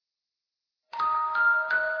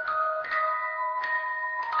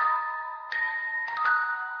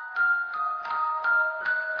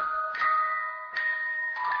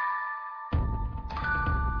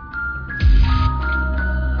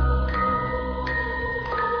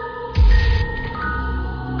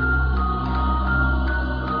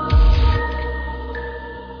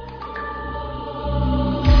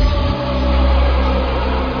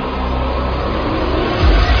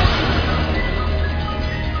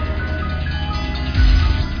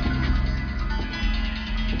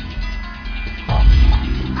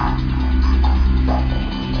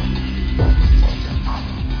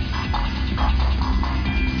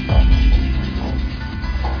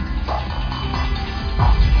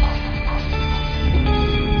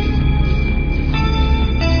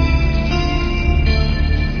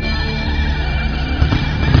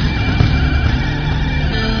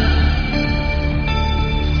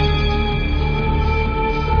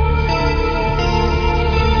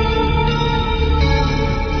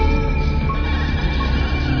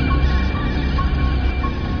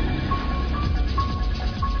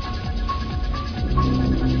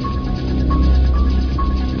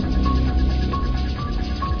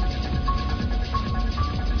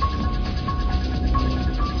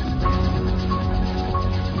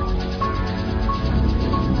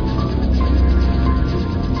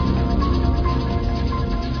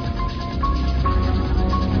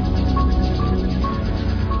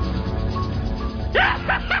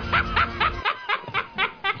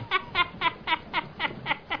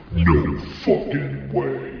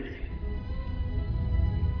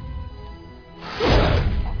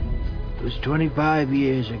25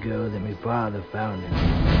 years ago that my father found him.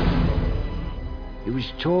 He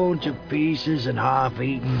was torn to pieces and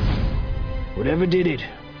half-eaten. Whatever did it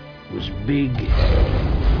was big,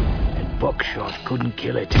 and buckshot couldn't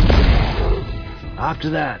kill it. After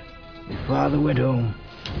that, my father went home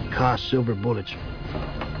and cast silver bullets.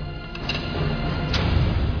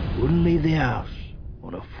 Wouldn't leave the house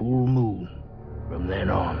on a full moon from then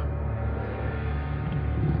on.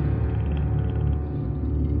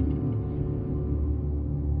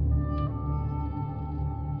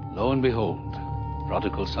 Lo and behold,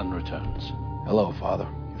 prodigal son returns. Hello, Father.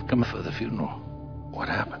 You've come for the funeral. What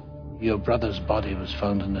happened? Your brother's body was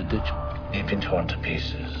found in a ditch. He'd been torn to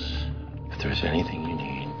pieces. If there's anything you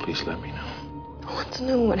need, please let me know. I want to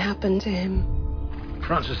know what happened to him.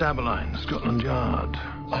 Francis Aberline, Scotland Yard.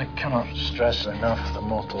 I cannot stress enough the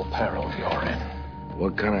mortal peril you're in.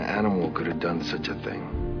 What kind of animal could have done such a thing?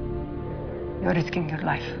 You're risking your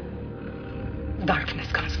life.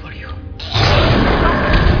 Darkness comes for you.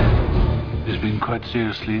 He's been quite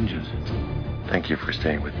seriously injured. Thank you for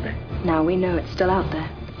staying with me. Now we know it's still out there.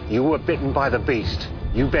 You were bitten by the beast.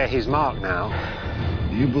 You bear his mark now.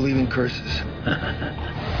 Do you believe in curses?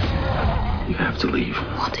 You have to leave.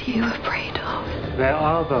 What are you afraid of? There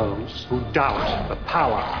are those who doubt the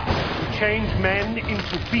power to change men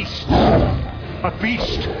into beasts. A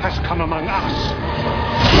beast has come among us.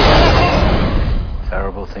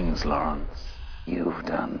 Terrible things, Lawrence. You've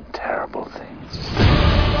done terrible things.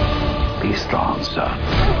 Be strong, son.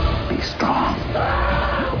 Be strong.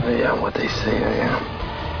 I am what they say I am.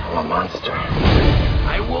 I'm a monster.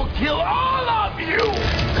 I will kill all of you!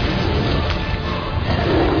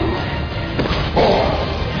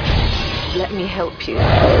 Let me help you.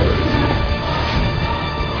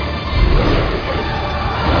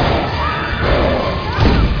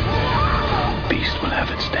 Beast will have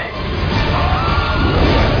its day.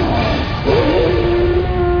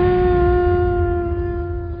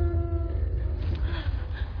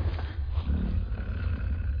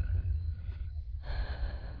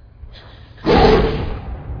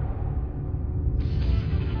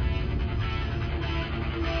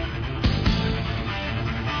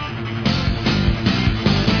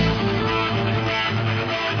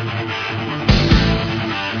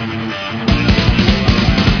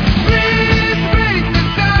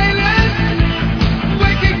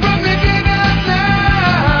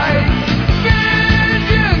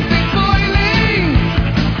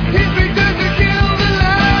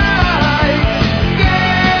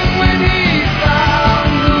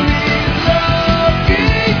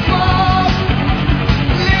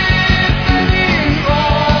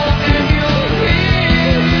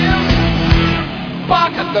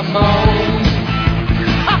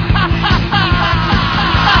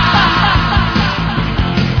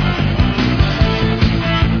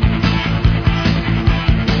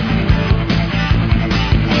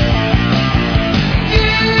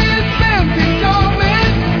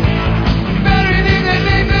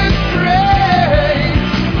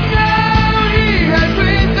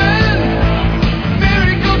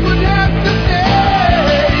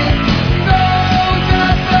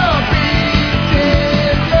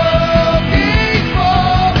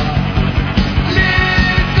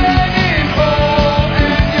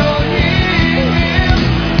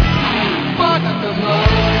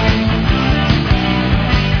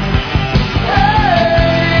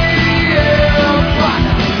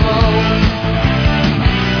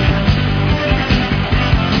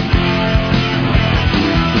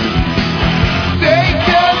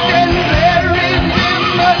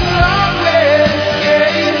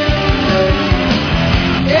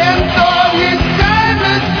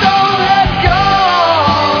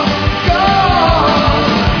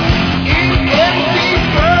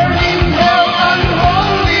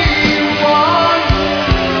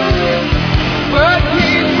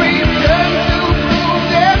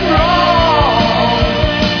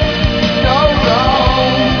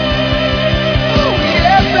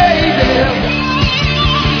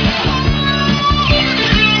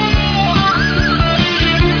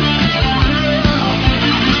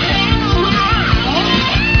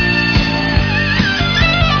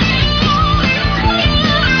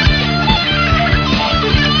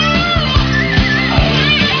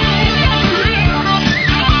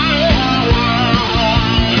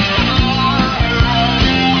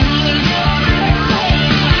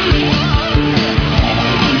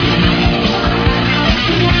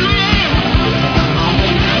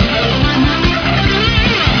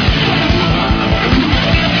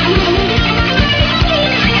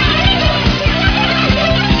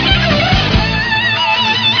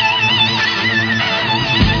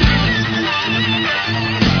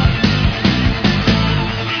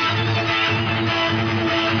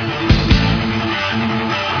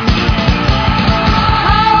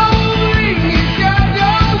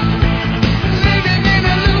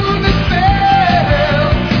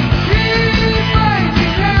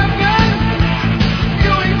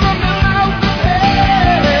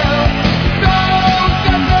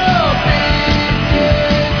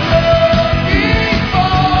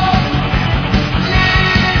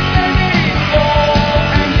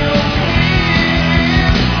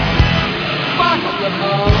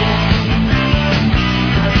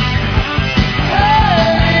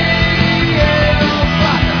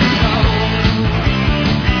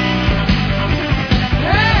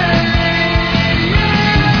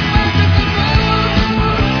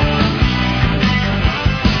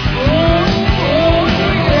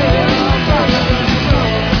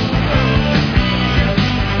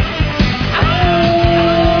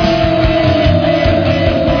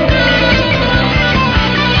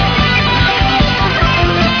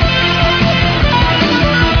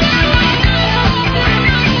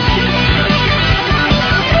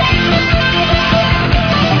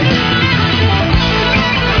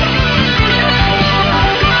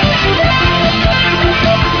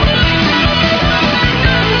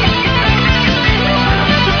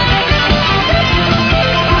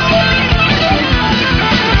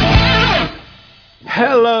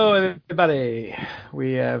 everybody.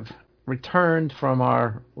 We have returned from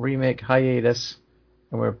our remake hiatus,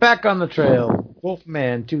 and we're back on the trail.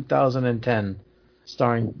 Wolfman 2010,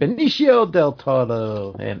 starring Benicio del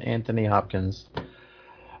Toro and Anthony Hopkins.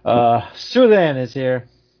 Suzanne is here.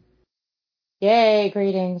 Yay,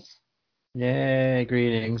 greetings. Yay,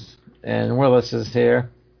 greetings. And Willis is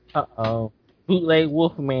here. Uh-oh. Bootleg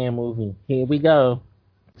Wolfman movie. Here we go.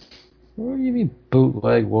 What do you mean,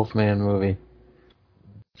 bootleg Wolfman movie?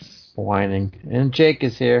 Whining. And Jake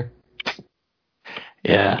is here.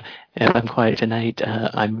 Yeah, if I'm quiet tonight,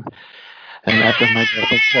 I'm after my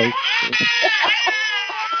girlfriend's place.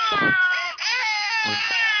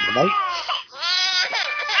 Tonight?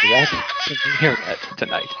 Yeah, I can hear that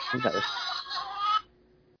tonight.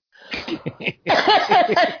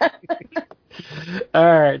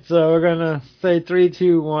 Alright, so we're gonna say 3,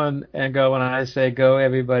 2, 1, and go. When I say go,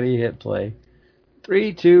 everybody hit play.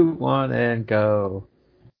 3, 2, 1, and go.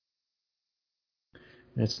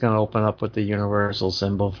 It's going to open up with the universal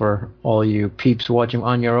symbol for all you peeps watching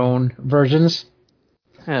on your own versions.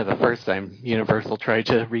 Yeah, the first time Universal tried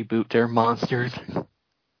to reboot their monsters.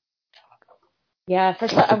 Yeah,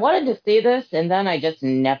 first I wanted to see this, and then I just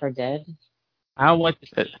never did. I went to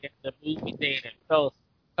see it at the movie theater. So,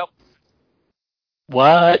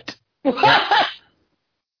 what?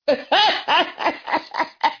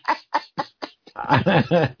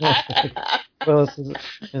 Willis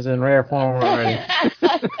is in rare form already.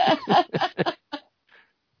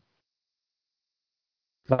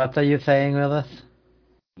 What are you saying, Willis?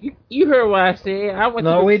 You heard what I said.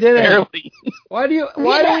 No, we didn't. Barely. Why do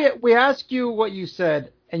we ask you what you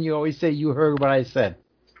said, and you always say you heard what I said?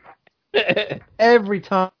 Every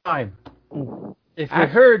time. If I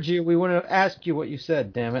heard you, we wouldn't have asked you what you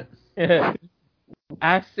said, damn it.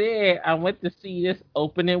 I said I went to see this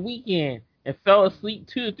opening weekend and fell asleep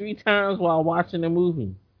 2 or 3 times while watching the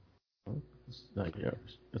movie. It's not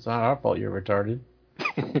yours. It's not our fault you're retarded.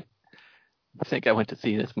 I think I went to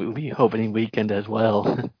see this movie opening weekend as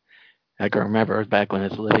well. I can remember it was back when I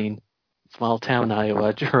was living in small town Iowa.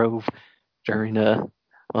 I drove during well,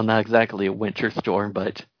 not exactly a winter storm,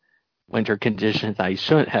 but winter conditions. I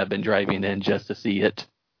shouldn't have been driving in just to see it.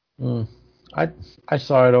 I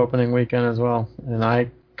saw it opening weekend as well, and I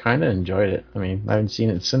kind of enjoyed it. I mean, I haven't seen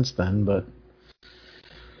it since then, but...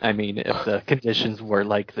 I mean, if the conditions were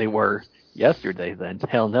like they were yesterday, then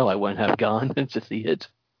hell no, I wouldn't have gone to see it.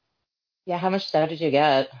 Yeah, how much snow did you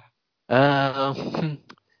get?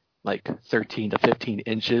 Like 13 to 15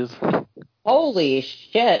 inches. Holy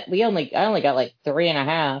shit! I only got like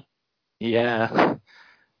 3.5. Yeah.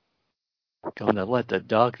 Going to let the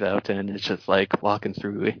dogs out, and it's just like walking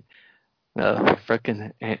through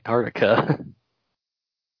frickin' Antarctica.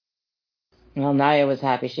 Well, Naya was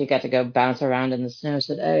happy she got to go bounce around in the snow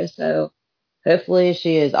today, so hopefully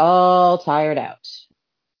she is all tired out.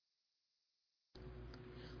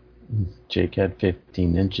 Jake had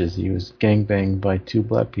 15 inches. He was gangbanged by 2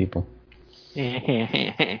 black people.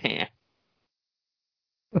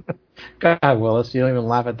 God, Willis, you don't even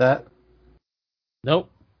laugh at that?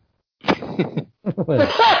 Nope. What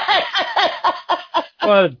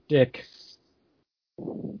a dick.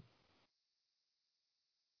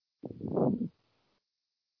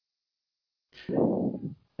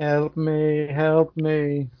 Help me, help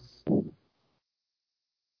me.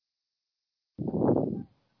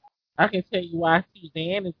 I can tell you why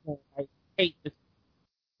Suzanne is going to hate this.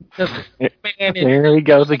 There he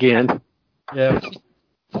goes again. Yeah.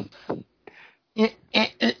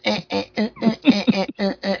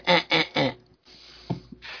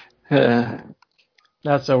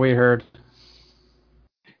 That's what we heard.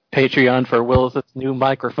 Patreon for Willis' new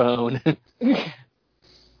microphone.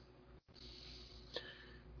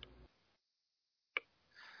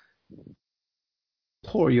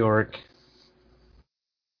 Poor Yorick.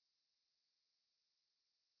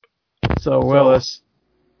 So, Willis,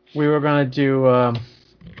 we were going to do...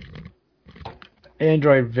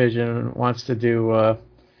 Android Vision wants to do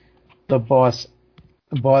the boss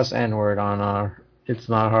N-word on our It's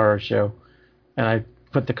Not Horror show. And I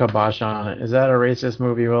put the kibosh on it. Is that a racist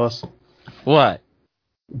movie, Willis? What?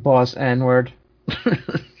 Boss N-word.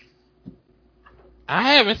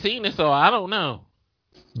 I haven't seen it, so I don't know.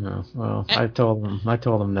 No, well, I told him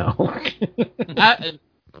no.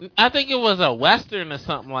 I think it was a Western or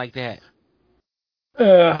something like that.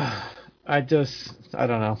 I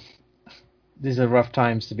don't know. These are rough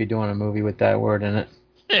times to be doing a movie with that word in it.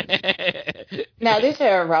 Now, these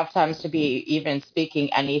are rough times to be even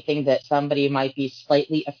speaking anything that somebody might be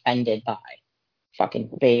slightly offended by. Fucking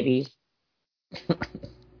babies.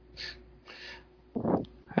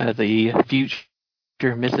 The future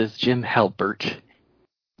Mrs. Jim Halpert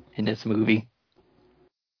in this movie.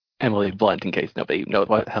 Emily Blunt, in case nobody knows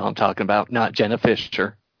what the hell I'm talking about, not Jenna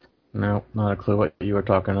Fisher. No, not a clue what you were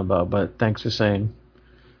talking about, but thanks for saying.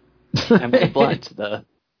 Emily Blunt, the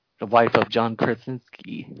wife of John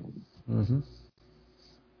Krasinski. Mm-hmm.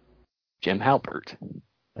 Jim Halpert.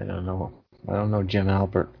 I don't know Jim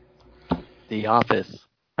Halpert. The Office.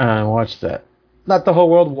 I watched that. Not the whole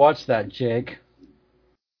world watched that, Jake.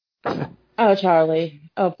 Oh,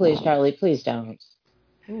 Charlie. Oh, please, Charlie, please don't.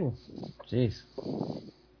 Oh, jeez.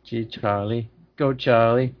 Gee, Charlie. Go,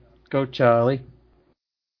 Charlie. Go, Charlie.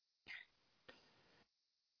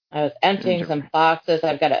 I was emptying some boxes.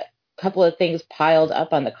 I've got a couple of things piled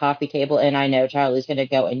up on the coffee table, and I know Charlie's going to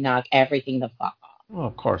go and knock everything the fuck off. Oh,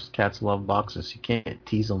 of course. Cats love boxes. You can't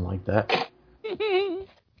tease them like that.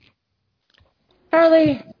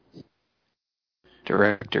 Charlie.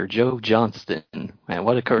 Director Joe Johnston. Man,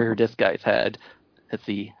 what a career this guy's had. Let's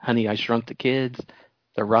see. Honey, I Shrunk the Kids,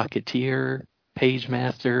 The Rocketeer, Page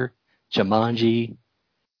Master, Jumanji,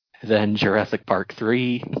 then Jurassic Park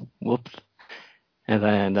 3. Whoops. And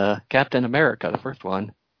then Captain America, the first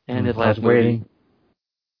one. And his last movie. Waiting.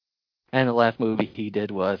 And the last movie he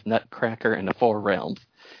did was Nutcracker and the Four Realms.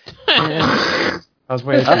 I was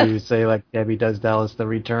waiting for you to say, like, Debbie Does Dallas The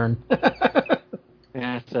Return.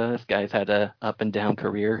 Yeah, so this guy's had a up and down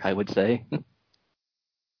career, I would say.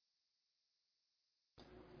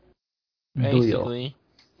 Basically.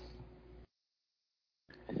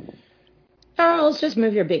 Charles, just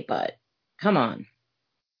move your big butt. Come on.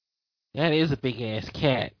 That is a big ass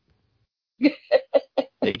cat.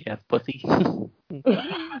 Big ass pussy.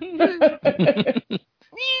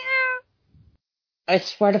 I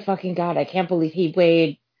swear to fucking God, I can't believe he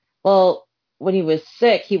weighed, well, when he was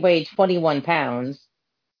sick, he weighed 21 pounds.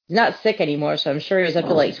 He's not sick anymore, so I'm sure he's up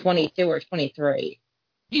to like 22 or 23.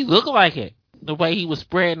 He looked like it. The way he was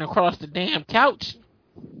spreading across the damn couch.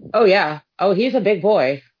 Oh, yeah. Oh, he's a big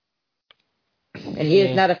boy. And he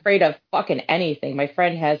is not afraid of fucking anything. My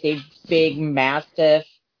friend has a big Mastiff,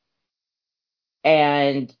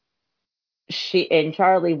 and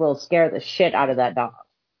Charlie will scare the shit out of that dog.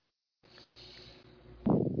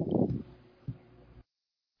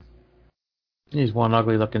 He's one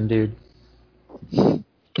ugly looking dude.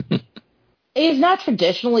 He's not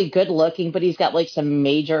traditionally good looking, but he's got like some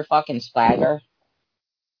major fucking swagger.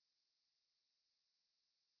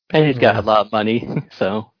 And he's got a lot of money,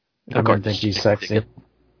 so I don't think he's sexy.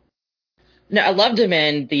 No, I loved him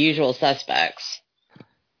in The Usual Suspects.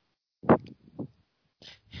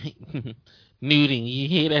 Nuding, you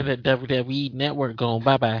hear that at WWE Network going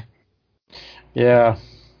bye-bye. Yeah,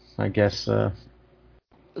 I guess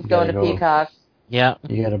It's going to Peacock. Yeah.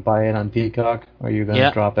 You gotta buy it on Peacock, or you're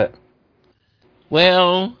gonna drop it.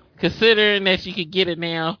 Well, considering that you could get it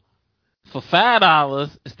now for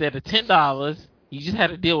 $5 instead of $10, you just had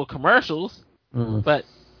to deal with commercials, but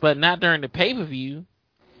not during the pay-per-view,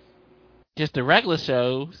 just the regular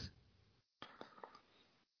shows.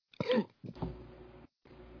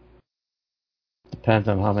 Depends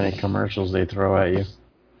on how many commercials they throw at you.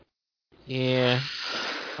 Yeah.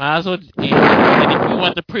 Might as well, and if you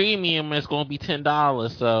want the premium, it's going to be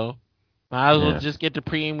 $10, so might as well just get the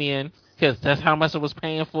premium, because that's how much I was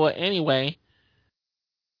paying for it anyway.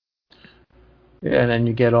 Yeah, and then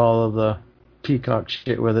you get all of the Peacock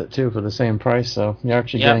shit with it, too, for the same price, so you're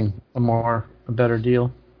actually getting a better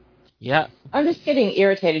deal. Yeah. I'm just getting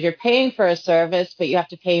irritated. You're paying for a service, but you have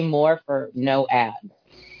to pay more for no ads.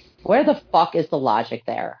 Where the fuck is the logic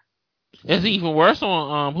there? It's even worse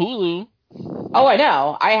on Hulu. Oh, I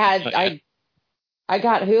know. I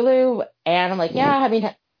got Hulu, and I'm like, I mean,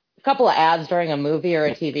 a couple of ads during a movie or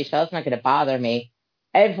a TV show, it's not going to bother me.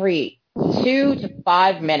 Every 2 to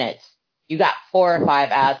 5 minutes, you got 4 or 5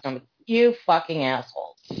 ads, and I'm like, you fucking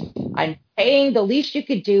assholes. I'm paying the least you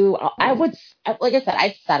could do. I would, like I said,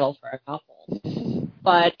 I'd settle for a couple,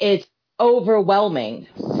 but it's overwhelming.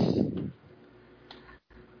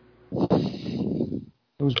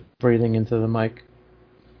 Who's breathing into the mic?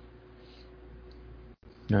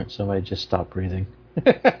 No, somebody just stopped breathing. Is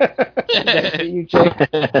that you,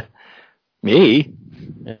 Jake? Me?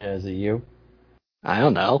 Yeah, is it you? I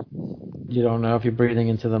don't know. You don't know if you're breathing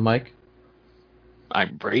into the mic?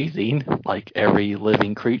 I'm breathing like every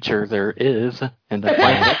living creature there is in the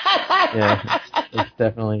planet. Yeah, it's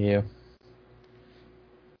definitely you.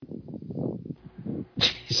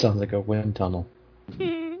 He sounds like a wind tunnel.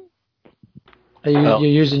 You're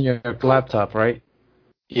using your laptop, right?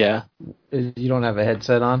 Yeah. You don't have a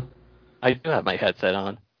headset on? I do have my headset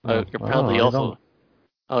on. You're probably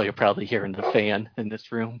you're probably hearing the fan in this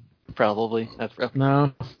room. Probably. That's rough.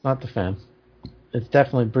 No, not the fan. It's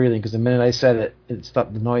definitely breathing, because the minute I said it, it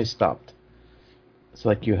stopped. The noise stopped. It's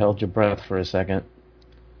like you held your breath for a second.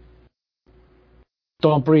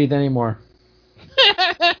 Don't breathe anymore.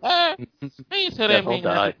 He said that Devil man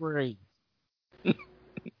got died. to breathe.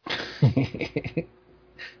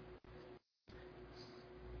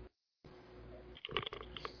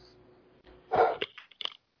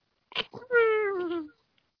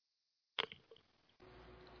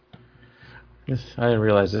 I didn't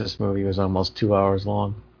realize this movie was almost 2 hours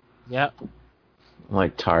long. Yep. I'm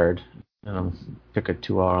like tired, and I'm pick a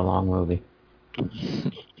 2 hour long movie.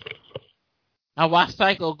 I watched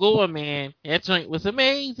Psycho Gorman. That joint was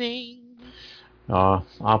amazing. I'll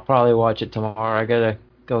probably watch it tomorrow. I gotta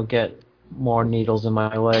go get more needles in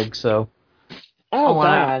my leg, so Oh,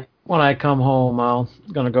 God. when I come home, I'm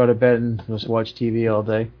gonna go to bed and just watch TV all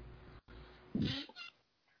day.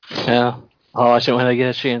 Yeah, I'll watch it when I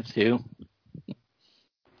get a chance to.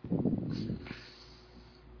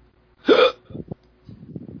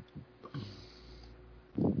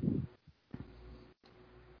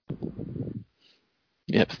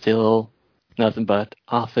 Yep, still nothing but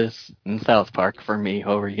Office and South Park for me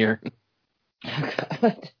over here.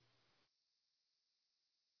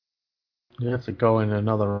 You have to go in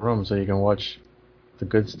another room so you can watch the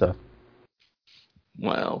good stuff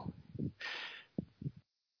Well,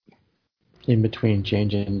 in between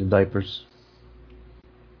changing the diapers.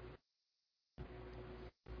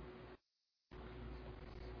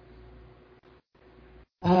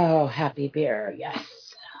 Oh, happy beer, yes.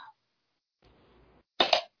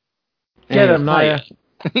 Get him, Naya.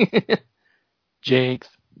 Jakes.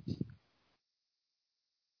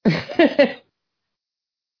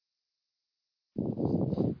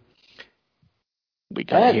 We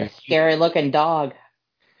That's gonna a scary looking dog.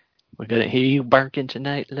 We're gonna hear you barking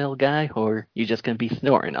tonight, little guy, or you just gonna be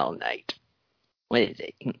snoring all night? What is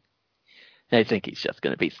it? I think he's just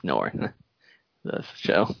gonna be snoring. This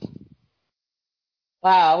show.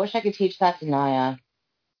 Wow, I wish I could teach that to Naya.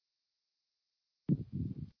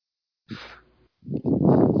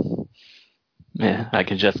 Yeah, I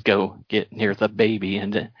can just go get near the baby,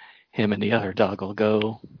 and him and the other dog will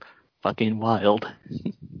go fucking wild.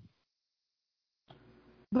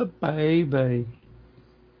 The baby.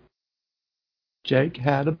 Jake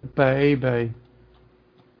had a baby.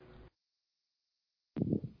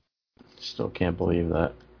 Still can't believe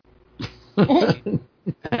that.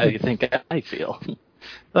 How do you think I feel?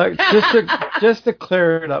 Like, just to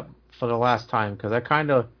clear it up for the last time, because I kind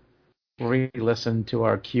of re-listened to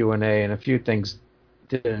our Q&A, and a few things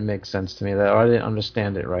didn't make sense to me, that I didn't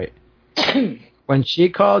understand it right. When she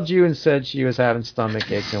called you and said she was having stomach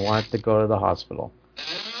aches and wanted to go to the hospital,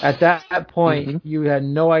 at that point, you had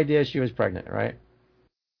no idea she was pregnant, right?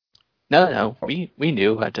 No, we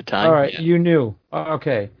knew at the time. All right, yeah. You knew.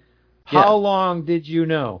 Okay. How long did you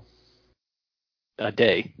know? A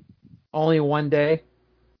day. Only one day?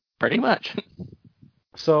 Pretty much.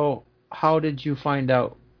 So, how did you find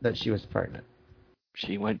out that she was pregnant?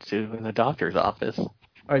 She went to the doctor's office. All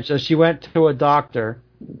right, so she went to a doctor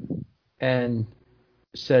and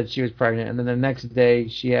said she was pregnant, and then the next day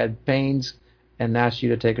she had pains and asked you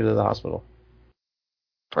to take her to the hospital.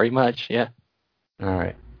 Pretty much, yeah. All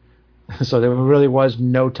right. So there really was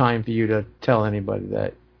no time for you to tell anybody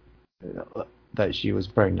that she was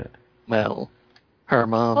pregnant. Well, her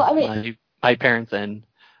mom, Well, I mean, my parents, and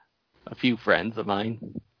a few friends of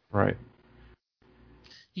mine. Right.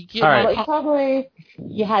 You All right. probably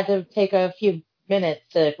you had to take a few minutes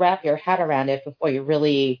to wrap your head around it before you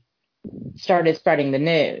really started spreading the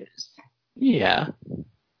news. Yeah.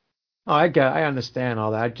 Oh, I understand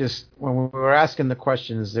all that. When we were asking the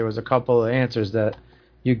questions, there was a couple of answers that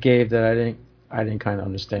you gave that I didn't kind of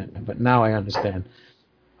understand, but now I understand.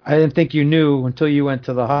 I didn't think you knew until you went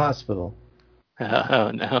to the hospital. Oh,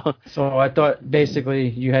 no. So I thought basically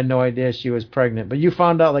you had no idea she was pregnant, but you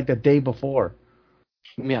found out like the day before.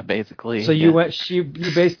 Yeah, basically. So you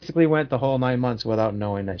basically went the whole 9 months without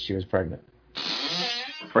knowing that she was pregnant.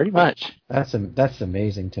 Pretty much. That's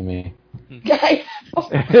amazing to me.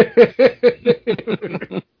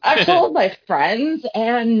 I've told my friends,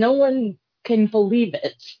 and no one can believe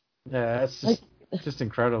it. Yeah, that's just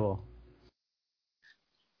incredible.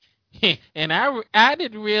 And I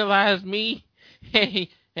didn't realize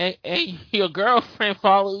your girlfriend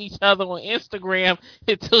follow each other on Instagram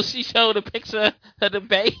until she showed a picture of the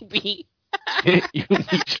baby. You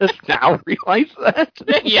just now realize that?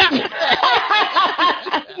 Yeah.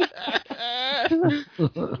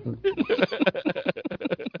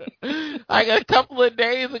 Like a couple of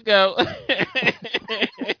days ago.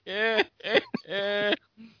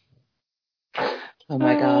 Oh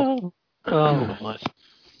my God. Oh.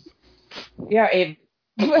 Yeah,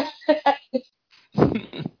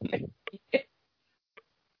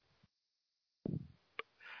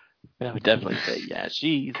 I would definitely say, yeah,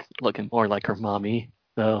 she's looking more like her mommy.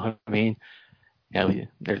 So, I mean,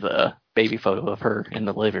 there's a baby photo of her in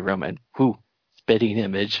the living room, and spitting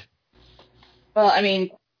image. Well, I mean,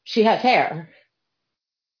 she has hair.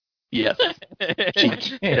 Yes. Sorry,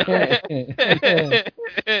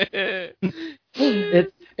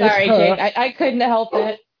 Jake. I couldn't help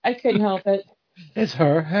it. It's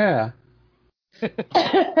her hair.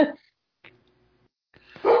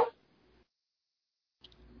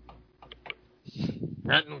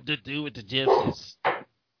 Nothing to do with the gypsies.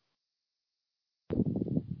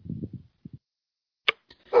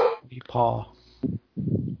 Paul.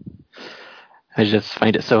 I just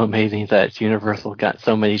find it so amazing that Universal got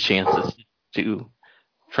so many chances to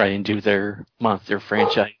try and do their monster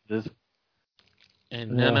franchises.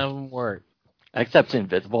 And none of them worked. Except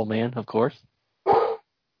Invisible Man, of course.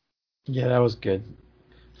 Yeah, that was good.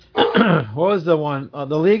 What was the one?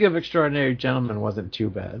 The League of Extraordinary Gentlemen wasn't too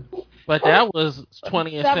bad. But that was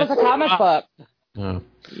 20th. That was a comic book. Oh.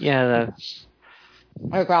 Yeah,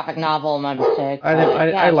 or a graphic novel, my mistake.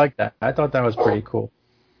 I like that. I thought that was pretty cool.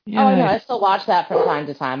 Yeah. Oh, no, I still watch that from time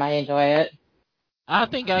to time. I enjoy it. I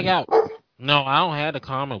think I got... No, I don't have the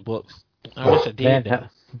comic books. I wish I did.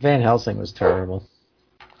 Van Helsing was terrible.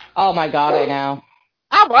 Oh, my God, I know.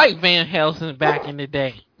 I liked Van Helsing back in the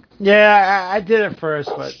day. Yeah, I did it first,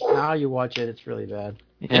 but now you watch it, it's really bad.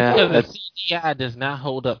 Yeah, because the CGI does not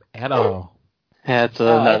hold up at all. Yeah, it's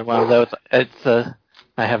another one of those.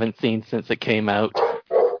 I haven't seen since it came out.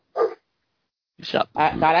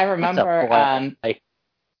 I remember.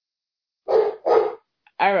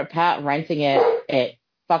 I remember Pat renting it at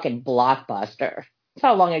fucking Blockbuster. That's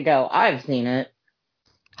how long ago I've seen it.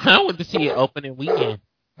 I went to see it opening weekend.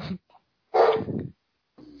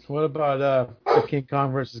 What about the King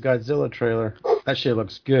Kong vs. Godzilla trailer? That shit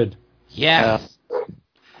looks good. Yes.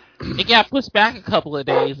 It got pushed back a couple of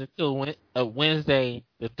days until Wednesday,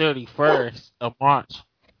 the 31st of March.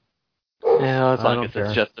 Yeah, as long as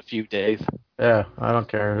it's just a few days. Yeah, I don't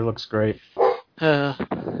care. It looks great.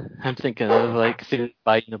 I'm thinking of soon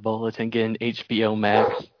biting the bullet and getting HBO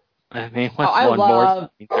Max. I mean, what's more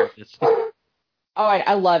service? Oh,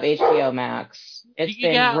 I love HBO Max. It's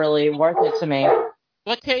been really worth it to me.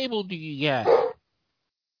 What cable do you get?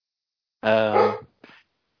 I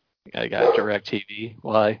got DirecTV.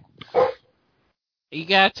 Why? You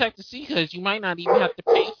gotta check to see because you might not even have to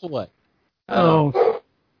pay for it. Oh,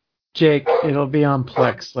 Jake, it'll be on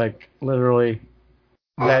Plex, literally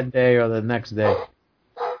that day or the next day.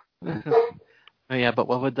 Oh, yeah, but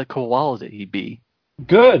what would the quality be?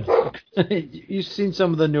 Good. You've seen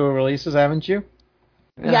some of the newer releases, haven't you?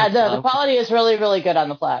 Yeah, the quality is really, really good on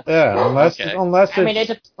the Plex. Yeah, unless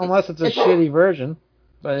it's a shitty version,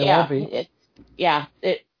 but it won't be.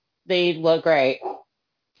 They look great.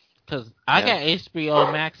 Because I got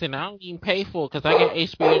HBO Max and I don't even pay for it because I got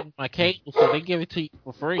HBO on my cable, so they give it to you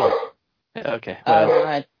for free. Okay,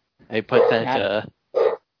 well, I put that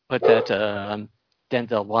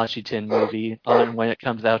Denzel Washington movie on when it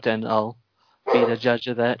comes out, and I'll be the judge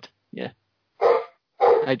of that. Yeah,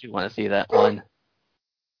 I do want to see that one.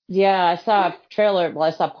 Yeah, I saw a trailer. Well,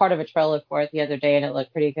 I saw part of a trailer for it the other day, and it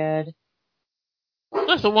looked pretty good.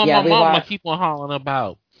 That's the one my mama keep on hollering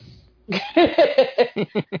about.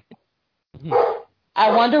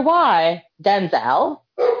 I wonder why. Denzel?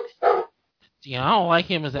 Yeah, I don't like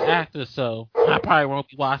him as an actor, so I probably won't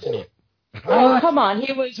be watching it. Oh, come on.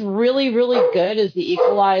 He was really, really good as the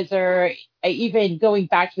Equalizer, even going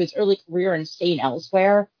back to his early career and staying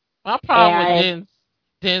elsewhere. My problem with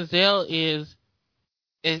Denzel is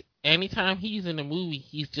anytime he's in a movie,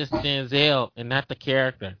 he's just Denzel and not the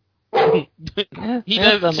character. He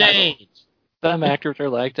doesn't change. Some actors are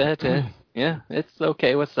like that. Yeah, it's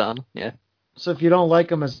okay with some. Yeah. So if you don't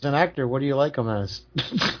like him as an actor, what do you like him as?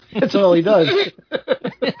 That's all he does.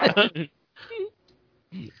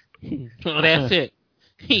 Well, that's it.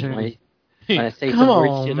 Want to say Come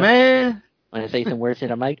on, man. Want to say some words to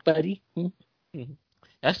the mic, buddy?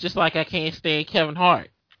 That's just like I can't stand Kevin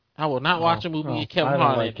Hart. I will not watch a movie with Kevin Hart. I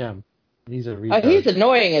don't like him. He's a retard. He's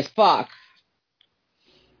annoying as fuck.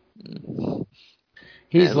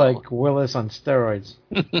 He's like Willis on steroids.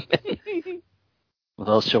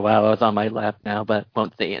 Little chihuahua's on my lap now, but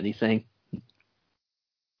won't say anything.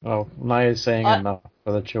 Oh, Naya's saying enough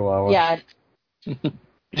for the chihuahua. Yeah.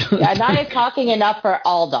 Yeah, Naya's talking enough for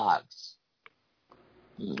all dogs.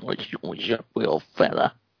 What's up, little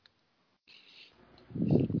fella?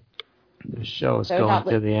 The show is going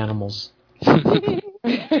to the animals.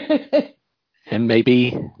 And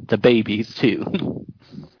maybe the babies, too.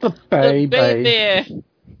 The baby.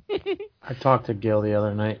 I talked to Gil the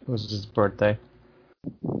other night. It was his birthday.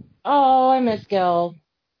 Oh, I miss Gil.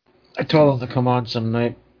 I told him to come on some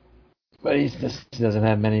night, but he doesn't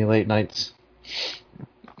have many late nights.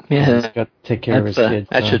 Yeah, he's got to take care of his kids.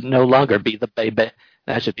 That should no longer be the baby.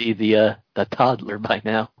 That should be the toddler by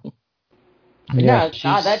now. Yeah, No,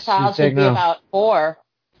 God, that child should be about 4,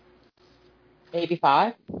 maybe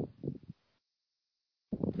 5.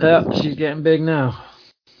 Yeah, she's getting big now.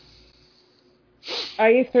 Are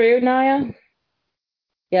you through, Naya?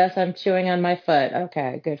 Yes, I'm chewing on my foot.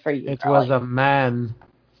 Okay, good for you. It girlie. was a man.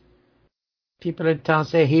 People in town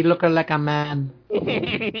say he looking like a man.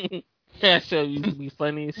 That show used to be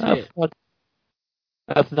funny as shit.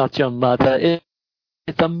 That's not your mother.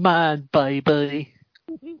 It's a man, baby.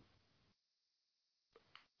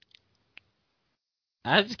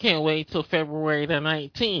 I just can't wait till February the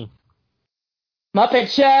 19th. Muppet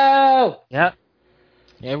Show! Yep.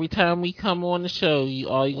 Every time we come on the show,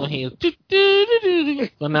 all you're going to hear is do-do-do-do-do.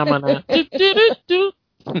 Phenomena. Do-do-do-do.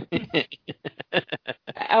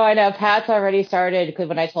 Oh, I know. Pat's already started because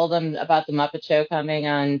when I told him about the Muppet Show coming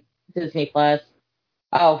on Disney Plus,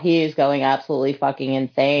 oh, he is going absolutely fucking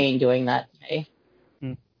insane doing that today.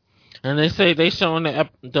 And they say they showing they're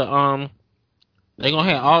gonna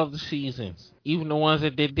have all of the seasons, even the ones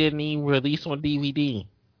that they didn't even release on DVD.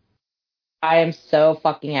 I am so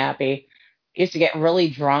fucking happy. I used to get really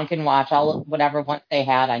drunk and watch whatever once they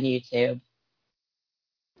had on YouTube.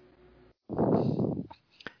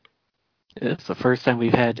 It's the first time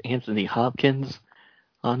we've had Anthony Hopkins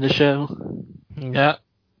on the show. Yeah.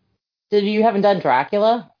 You haven't done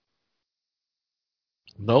Dracula?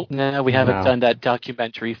 Nope. No, we haven't done that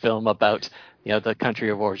documentary film about the country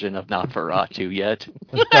of origin of Nosferatu yet.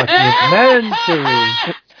 Documentary.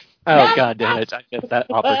 Oh, God damn it. I missed that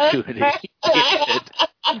opportunity.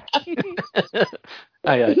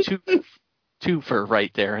 I had two for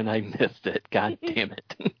right there, and I missed it. God damn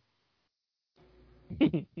it.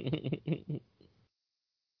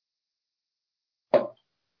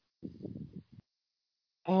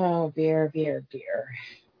 Oh, beer.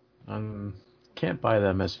 Can't buy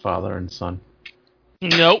them as father and son.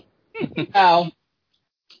 Nope. Oh.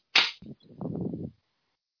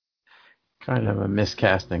 Kind of a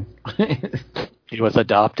miscasting. He was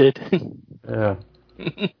adopted? Yeah.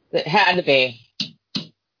 It had to be.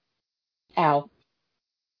 Ow.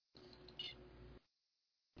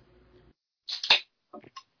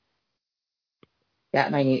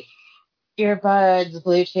 Got my new earbuds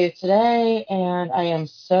Bluetooth today, and I am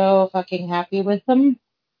so fucking happy with them.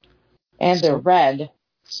 And they're red.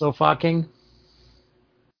 Sofa King?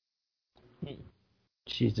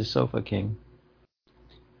 She's the Sofa King.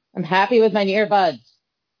 I'm happy with my new earbuds.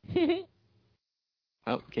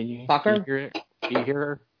 Oh, can you Fucker? hear it? Can you hear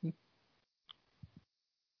her?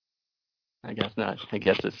 I guess not. I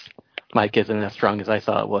guess this mic isn't as strong as I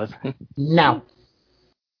thought it was. No.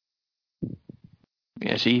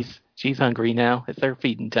 Yeah, she's hungry now. It's their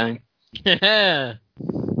feeding time. The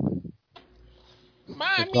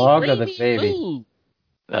dog or the baby? Food.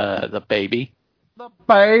 The baby. The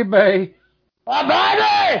baby. The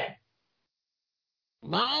baby!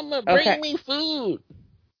 Mama, bring me food.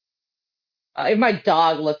 My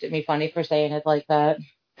dog looked at me funny for saying it like that.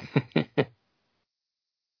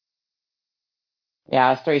 Yeah,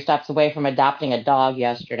 I was 3 steps away from adopting a dog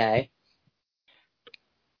yesterday.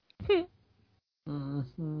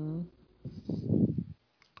 Mm-hmm.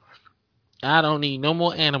 I don't need no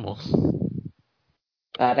more animals.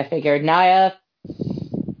 But I figured Naya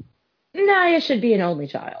should be an only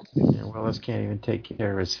child. Yeah, Willis can't even take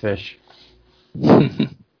care of his fish.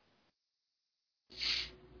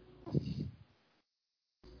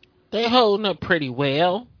 They're holding up pretty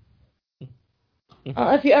well.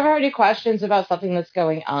 If you ever have any questions about something that's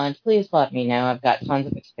going on, please let me know. I've got tons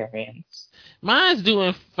of experience. Mine's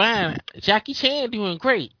doing fine. Jackie Chan doing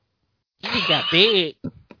great. He got big.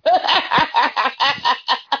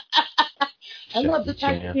 I love the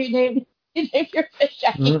fact that you named your fish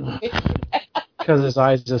Jackie. Because his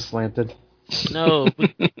eyes just slanted. No,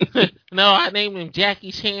 no, I named him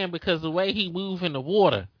Jackie Chan because the way he moved in the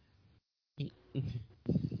water. You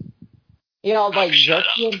know, like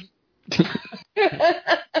jerky.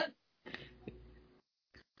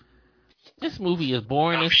 This movie is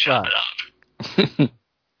boring as fuck.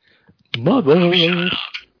 Mother.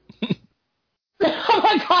 Oh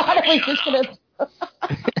my God! I was just gonna.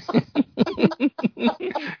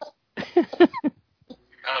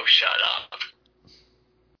 Oh, shut up.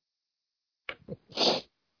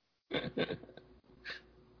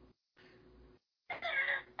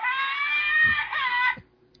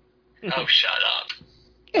 Oh, shut up.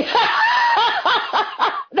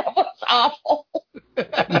 That was awful.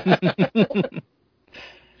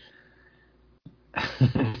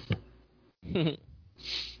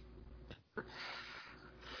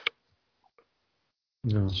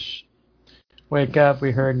 No. Wake up,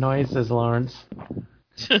 we heard noises, Lawrence.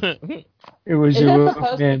 It was Is your that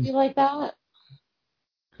supposed to Wolfman. be like that?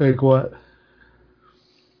 Like what?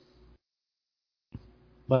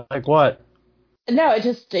 Like what? No,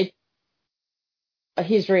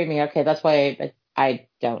 he's reading. Okay, that's why I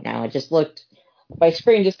don't know. It just looked, my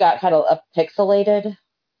screen just got kind of pixelated.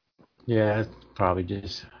 Yeah, it's probably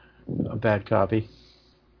just a bad copy.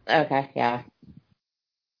 Okay, yeah.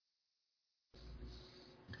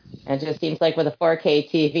 And it just seems like with a 4K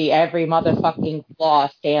TV, every motherfucking flaw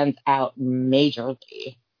stands out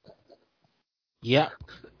majorly. Yep.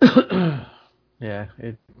 Yeah,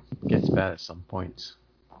 it gets bad at some points.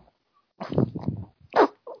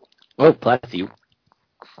 Oh, bless you.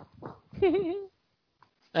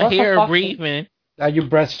 I hear her breathing. Are you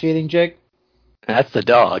breastfeeding, Jake? That's the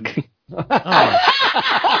dog.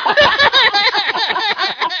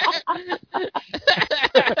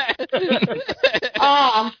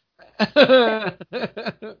 Oh.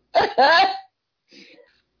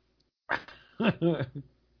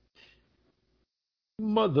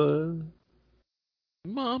 Mother.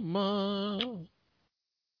 Mama.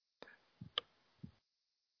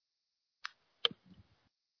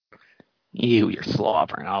 You're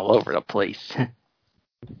slobbering all over the place.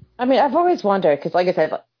 I mean, I've always wondered, because like I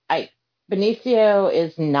said, Benicio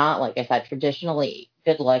is not, like I said, traditionally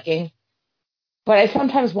good looking. But I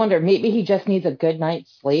sometimes wonder, maybe he just needs a good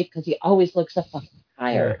night's sleep because he always looks so fucking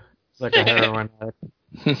tired. Yeah, it's like a heroin addict.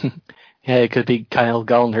 Yeah, it could be Kyle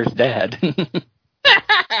Gallner's dad.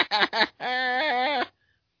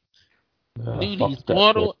 Duty's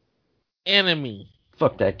mortal enemy.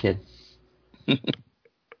 Fuck that kid.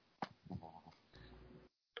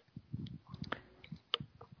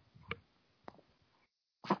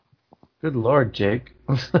 Good Lord, Jake.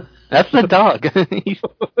 That's the dog.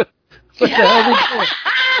 What the hell is he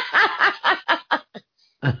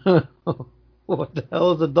doing? What the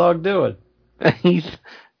hell is the dog doing? He's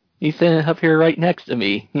sitting up here right next to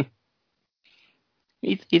me.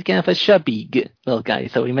 He's kind of a chubby little guy,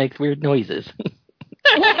 so he makes weird noises.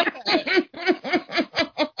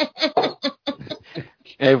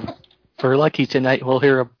 If we're lucky tonight, we'll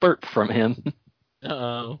hear a burp from him.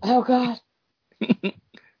 Uh-oh. Oh, God.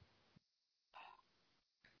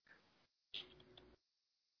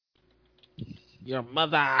 Your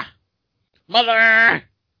mother. Mother.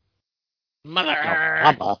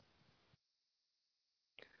 Mama.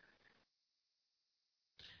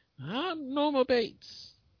 I'm Norma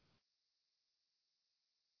Bates.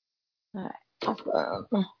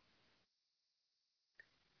 Awesome.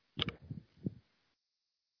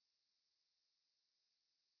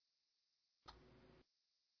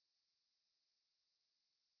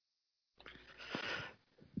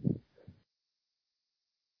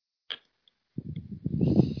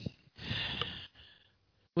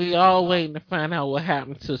 We all waiting to find out what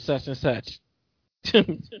happened to such and such.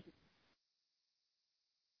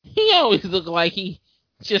 He always look like he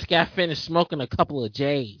just got finished smoking a couple of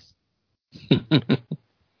J's. And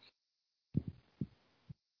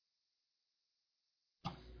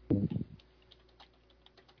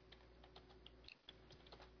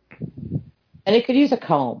it could use a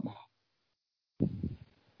comb.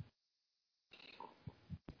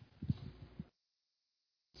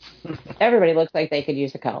 Everybody looks like they could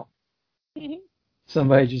use a comb.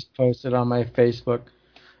 Somebody just posted on my Facebook,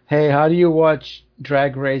 hey, how do you watch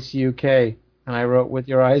Drag Race UK? And I wrote, with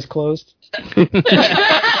your eyes closed.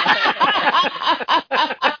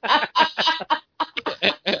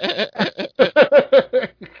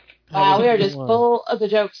 Wow, we are just full of the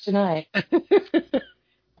jokes tonight.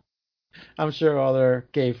 I'm sure all their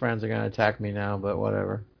gay friends are going to attack me now, but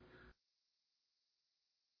whatever.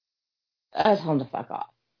 Tell them to fuck off.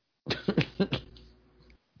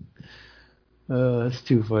 That's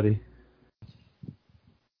too funny.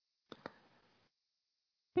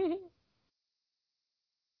 Oh,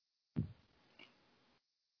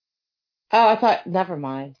 I thought, never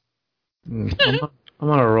mind. I'm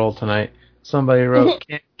on a roll tonight. Somebody wrote,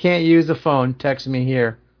 can't use the phone, text me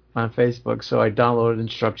here on Facebook, so I downloaded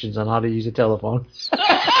instructions on how to use a telephone.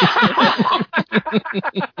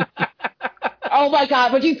 Oh my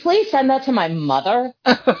God, would you please send that to my mother?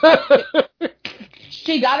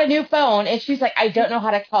 She got a new phone, and she's like, I don't know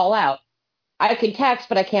how to call out. I can text,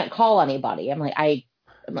 but I can't call anybody. I'm like,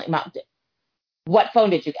 Mom, what phone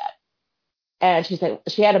did you get? And she's like,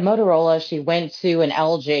 she had a Motorola. She went to an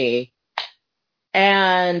LG.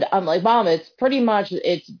 And I'm like, Mom, it's pretty much,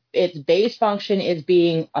 its base function is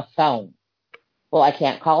being a phone. Well, I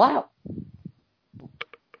can't call out.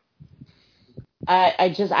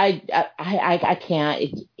 I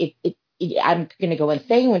can't. I'm going to go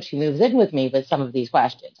insane when she moves in with me with some of these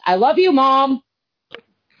questions. I love you, Mom.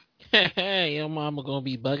 Your mama gonna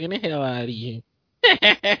be bugging the hell out of you.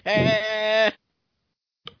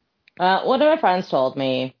 One of my friends told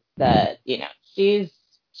me that,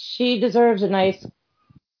 she deserves a nice,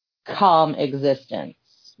 calm existence.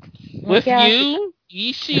 With you,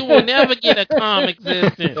 she will never get a calm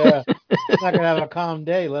existence. Yeah. She's not going to have a calm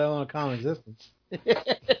day, let alone a calm existence.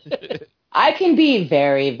 I can be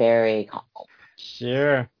very, very calm.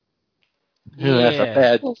 Sure. Yeah. That's a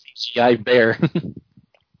bad CGI bear.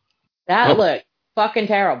 That looked fucking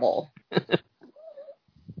terrible.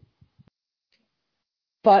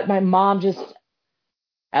 But my mom just,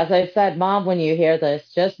 as I said, Mom, when you hear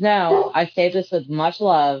this, just know I say this with much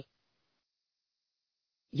love.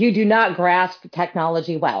 You do not grasp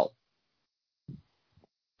technology well.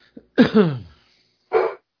 I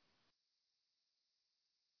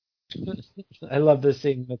love this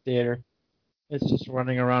scene in the theater. It's just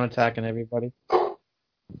running around attacking everybody.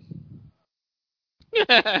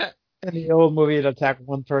 In the old movie, it'd attack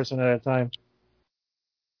one person at a time.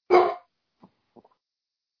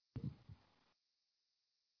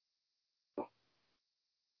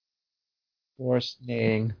 Forced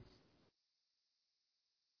neighing.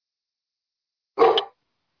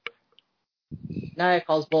 Naya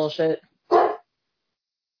calls bullshit.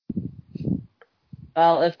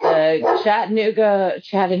 Well, if the Chattanooga,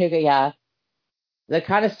 yeah, the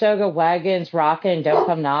Conestoga wagons rockin', don't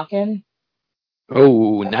come knocking.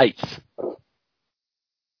 Oh, nice.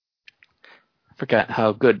 Forgot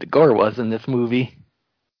how good the gore was in this movie.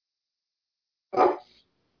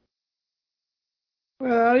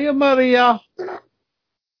 Where are you, Maria?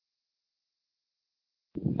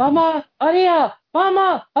 Mama, Aria!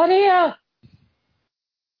 Mama, Aria!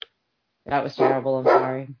 That was terrible, I'm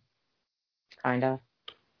sorry. Kind of.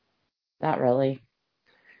 Not really.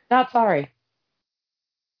 Not sorry.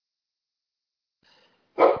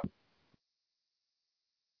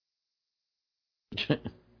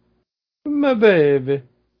 My baby.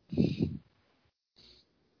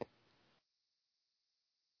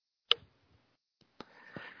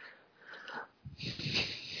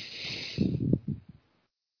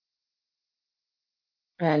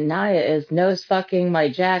 And Naya is nose fucking my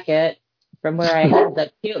jacket from where I had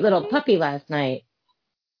the cute little puppy last night.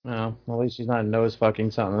 Well, at least she's not nose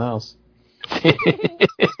fucking something else.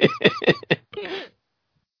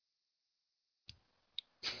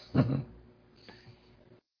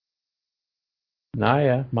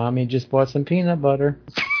 Naya, Mommy just bought some peanut butter.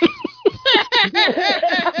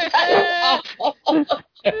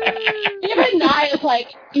 Even Naya's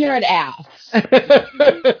like, you're an ass.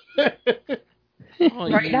 Oh,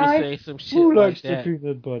 you Right, need to Naya? say some shit Who like likes that. the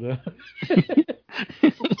peanut butter?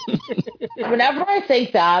 Whenever I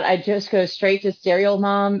think that, I just go straight to Cereal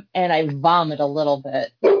Mom and I vomit a little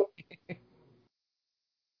bit.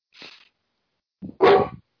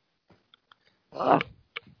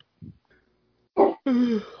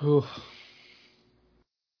 We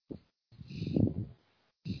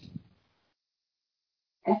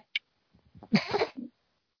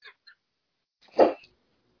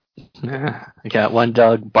got one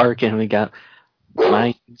dog barking. We got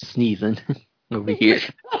mine sneezing over here.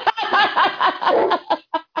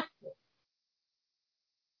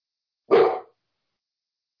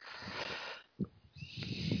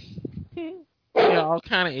 There are all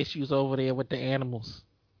kind of issues over there with the animals.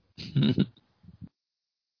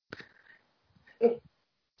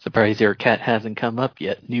 Surprised your cat hasn't come up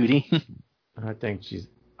yet, Nudie. I think she's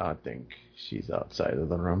outside of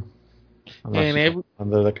the room. And She's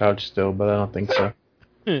under the couch still, but I don't think so.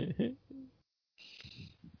 and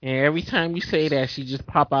every time you say that, she just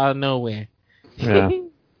pop out of nowhere. Yeah.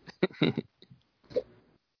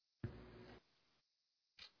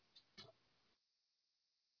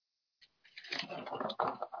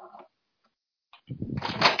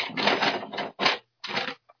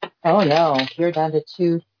 Oh no, you're down to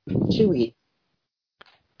two chewies.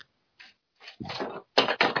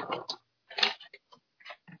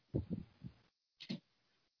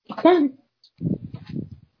 Come on.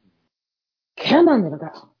 Come on, little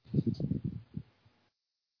girl.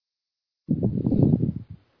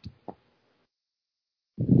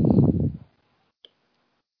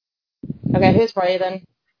 Okay, who's Raven?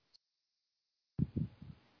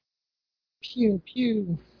 Pew,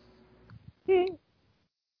 pew.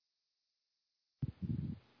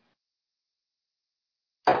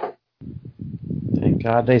 Thank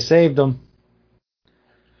God they saved them.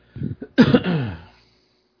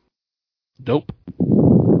 Dope.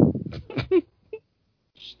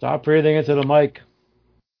 Stop breathing into the mic.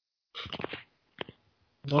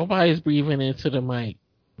 Nobody's breathing into the mic.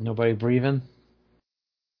 Nobody breathing?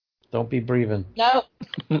 Don't be breathing. No,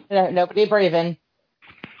 nobody breathing.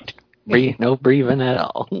 No breathing at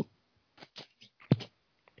all.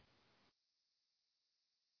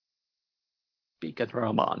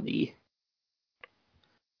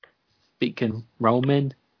 Speaking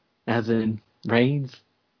Roman, as in Reigns.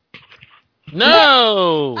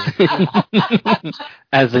 No!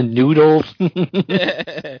 As in noodles.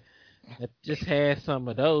 I just had some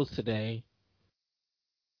of those today.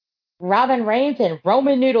 Robin Reigns and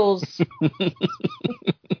Roman noodles.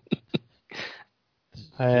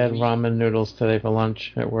 I had ramen noodles today for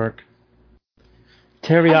lunch at work.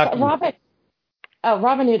 Teriyaki.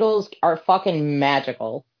 Ramen noodles are fucking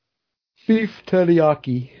magical. Beef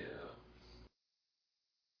teriyaki.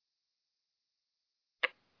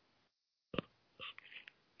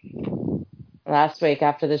 Last week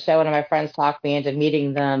after the show, one of my friends talked me into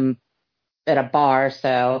meeting them at a bar,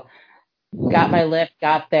 so got my lift,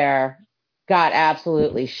 got there, got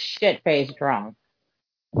absolutely shit-faced drunk.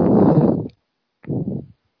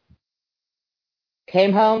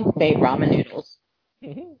 Came home, made ramen noodles.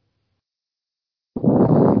 I'm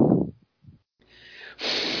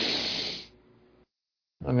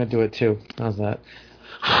going to do it too. How's that?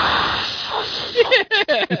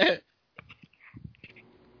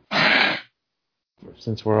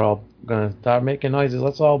 Since we're all going to start making noises,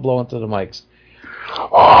 let's all blow into the mics.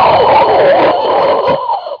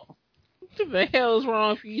 What the hell is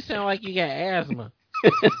wrong with you? You sound like you got asthma.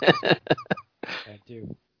 I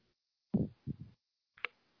do.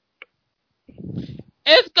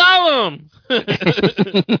 It's Gollum!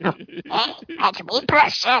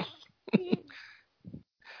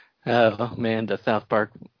 Oh, man, the South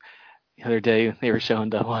Park the other day, they were showing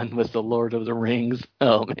the one with the Lord of the Rings.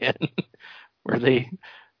 Oh, man. Where they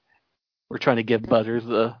were trying to give Butters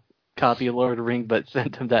a copy of Lord of the Rings, but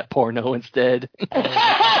sent him that porno instead.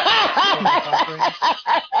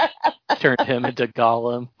 Turned him into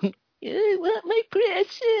Gollum. You want my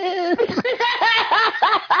precious?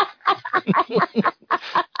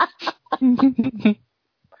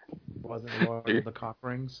 Wasn't Lord of the Cock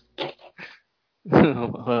Rings?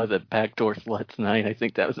 The Backdoor Sluts Night, I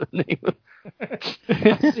think that was the name of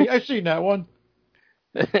it. I've seen that one.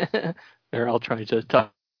 They're all trying to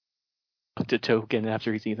talk to Token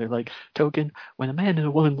after he's either like, Token, when a man and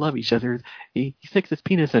a woman love each other, he sticks his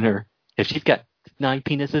penis in her. If she's got 9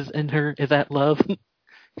 penises in her, is that love?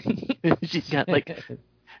 She's got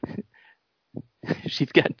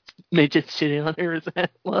she's got midgets shitting on her, is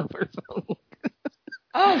that love or something?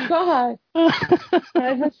 Oh, God. I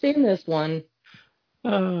haven't seen this one.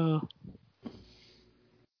 Oh.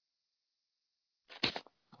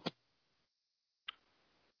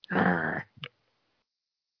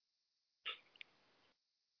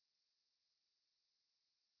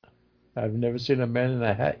 I've never seen a man in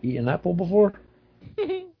a hat eat an apple before.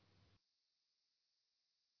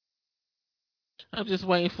 I'm just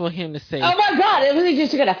waiting for him to say. Oh my God! It was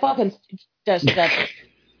just gonna fucking just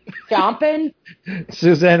stomping.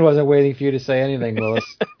 Suzanne wasn't waiting for you to say anything,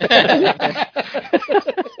 Willis.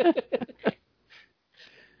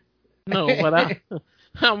 No, but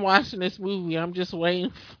I'm watching this movie. I'm just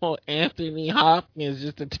waiting for Anthony Hopkins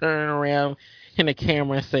just to turn around in the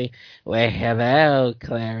camera and say, "Well, hello,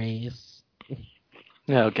 Clarice."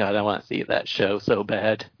 Oh God, I want to see that show so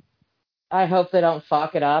bad. I hope they don't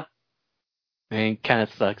fuck it up. I mean, kind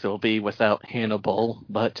of sucks it'll be without Hannibal,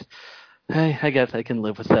 but hey, I guess I can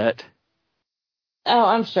live with that. Oh,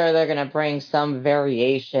 I'm sure they're gonna bring some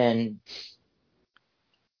variation.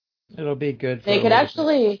 It'll be good. They could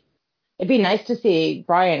actually. It'd be nice to see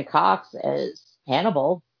Brian Cox as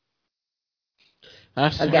Hannibal. I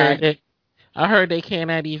heard they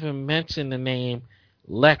cannot even mention the name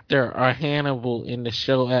Lecter or Hannibal in the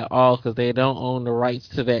show at all because they don't own the rights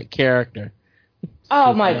to that character.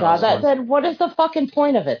 Oh my God! Then what is the fucking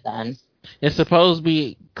point of it then? It's supposed to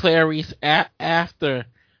be Clarice after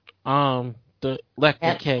the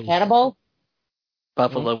Lecter case. Hannibal?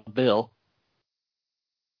 Buffalo Bill.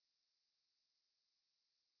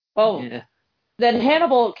 Oh, yeah. Then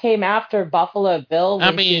Hannibal came after Buffalo Bill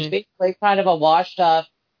when she was basically kind of a washed-up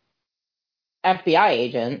FBI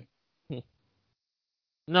agent.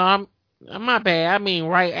 No, I'm my bad. I mean,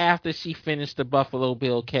 right after she finished the Buffalo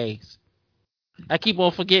Bill case. I keep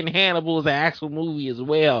on forgetting Hannibal is an actual movie as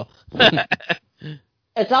well.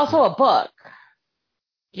 It's also a book.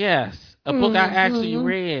 Yes, a book I actually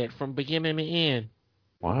read from beginning to end.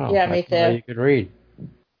 Wow. Yeah, me too. You could read.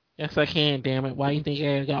 Yes, I can. Damn it! Why do you think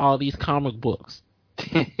I got all these comic books?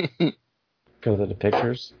 Because of the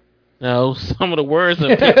pictures. No, some of the words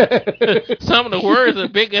are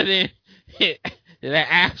bigger than the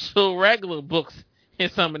actual regular books in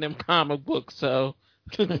some of them comic books. So,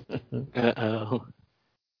 Uh-oh.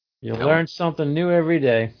 You learn something new every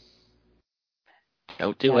day.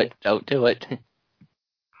 Don't do it. Don't do it.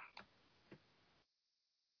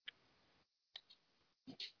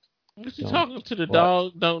 was he talking to the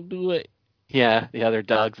dog? Don't do it. Yeah, the other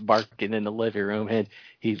dog's barking in the living room, and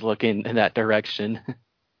he's looking in that direction.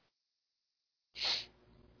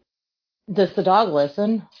 Does the dog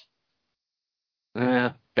listen?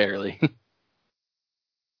 Barely.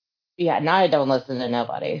 Yeah, now I don't listen to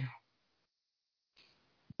nobody.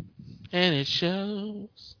 And it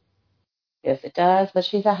shows. Yes, it does, but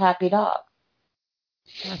she's a happy dog.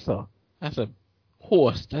 That's a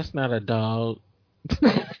horse. That's not a dog.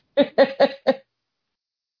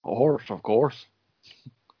 A horse, of course.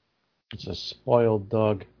 It's a spoiled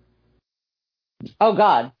dog. Oh,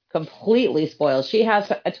 God. Completely spoiled. She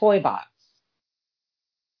has a toy box.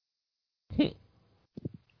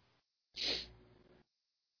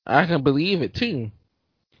 I can believe it, too.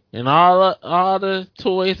 And all the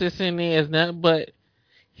toys that's in there is nothing but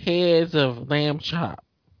heads of lamb chop.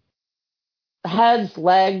 Heads,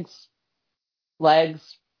 legs.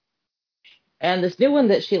 And this new one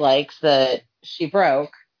that she likes that she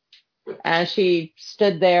broke. And she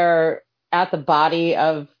stood there at the body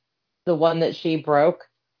of the one that she broke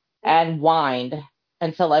and whined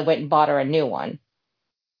until I went and bought her a new one.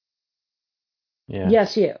 Yeah.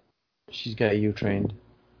 Yes, you. She's got you trained.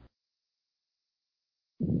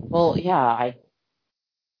 Well, yeah,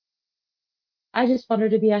 I just want her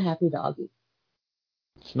to be a happy doggy.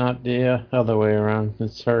 It's not the other way around.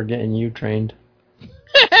 It's her getting you trained.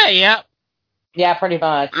 Yep. Yeah, pretty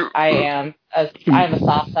much. I'm a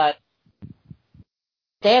soft touch.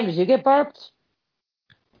 Damn, did you get burped?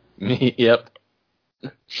 Yep.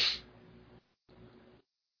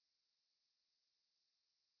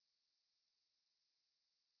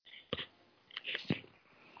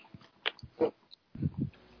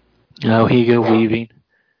 Oh, Hugo Weaving.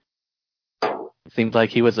 Seems like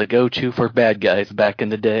he was a go-to for bad guys back in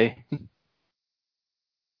the day.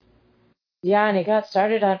 Yeah, and he got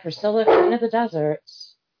started on Priscilla, Queen of the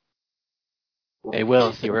Deserts. Hey,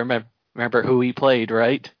 Will, you remember who he played,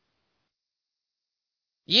 right?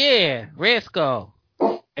 Yeah, Red Skull.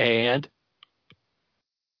 And?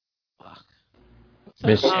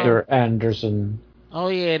 Mr. Anderson. Oh,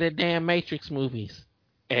 yeah, the damn Matrix movies.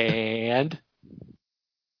 And?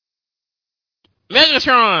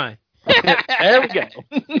 Megatron! There we go.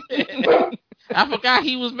 I forgot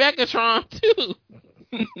he was Megatron, too.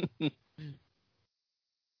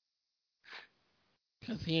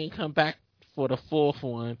 Because he ain't come back for the fourth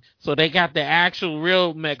one. So they got the actual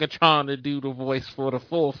real Megatron to do the voice for the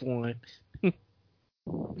fourth one.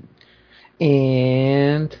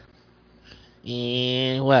 And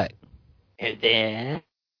what? And then?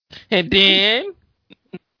 And?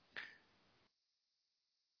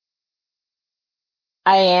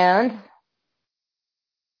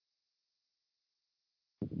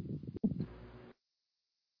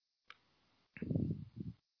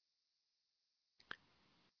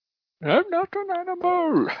 I'm not an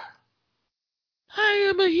animal. I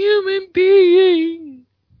am a human being.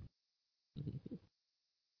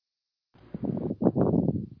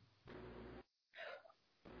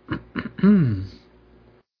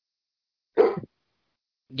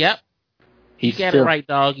 Yep. You got it right,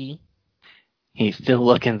 doggy. He's still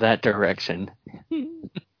looking that direction.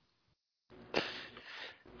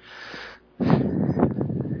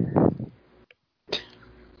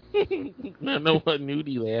 I know what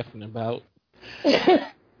Nudie laughing about.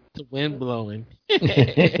 The wind blowing.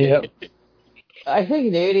 Yep. I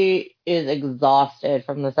think Nudie is exhausted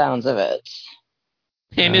from the sounds of it.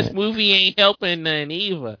 And this movie ain't helping none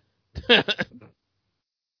either.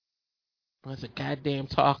 What's a goddamn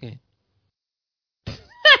talking?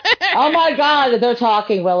 Oh my God, they're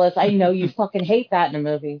talking, Willis. I know you fucking hate that in a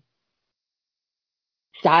movie.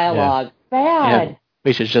 Dialogue. Bad. Yeah,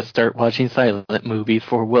 we should just start watching silent movies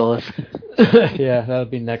for Willis. Yeah, that'll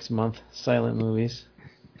be next month. Silent movies.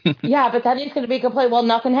 Yeah, but then he's going to be complaining, well,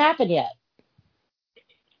 nothing happened yet.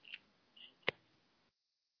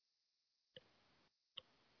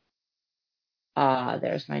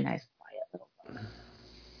 There's my nice quiet little one.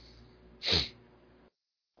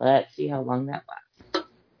 Let's see how long that lasts.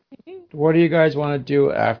 What do you guys want to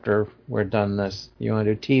do after we're done this? You want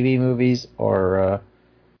to do TV movies or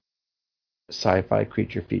sci-fi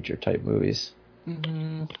creature feature type movies?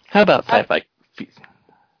 How about sci-fi?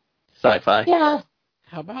 Sci-fi. Yeah.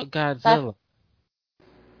 How about Godzilla?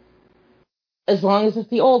 As long as it's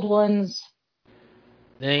the old ones.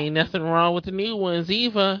 There ain't nothing wrong with the new ones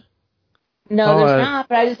either. No, there's not,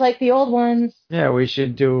 but I just like the old ones. Yeah, we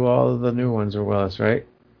should do all of the new ones with us, right?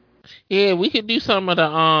 Yeah, we could do some of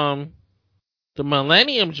the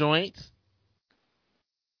Millennium joints.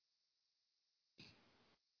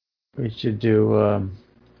 We should do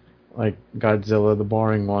like Godzilla, the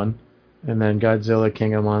boring one, and then Godzilla,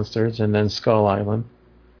 King of Monsters, and then Skull Island,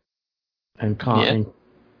 and Kong,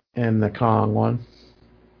 and the Kong one.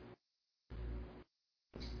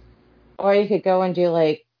 Or you could go and do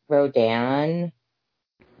like Rodan,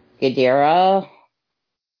 Ghidorah.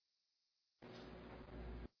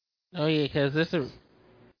 Oh yeah, because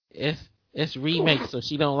it's remake, so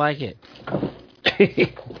she don't like it.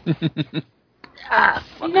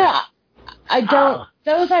 No, I don't.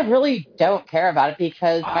 Those I really don't care about it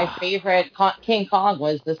because my favorite King Kong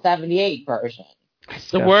was the '78 version.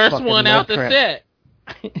 The worst one out the set.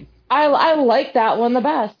 I like that one the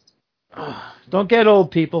best. Don't get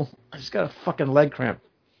old, people. I just got a fucking leg cramp.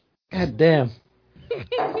 God damn.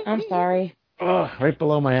 I'm sorry. Oh, right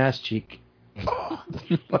below my ass cheek.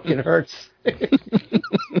 Fucking hurts.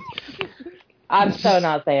 I'm so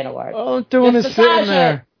not saying a word. All I'm doing is sitting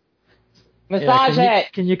there. Massage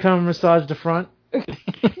it. Can you come and massage the front?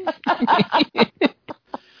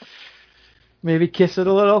 Maybe kiss it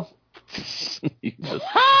a little?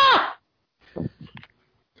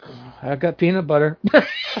 I've got peanut butter.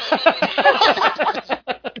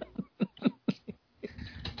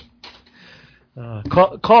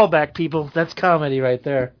 Call back, people. That's comedy right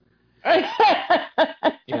there.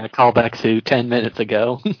 Yeah, call back to 10 minutes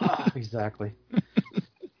ago. Exactly.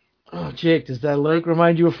 Oh, Jake, does that lake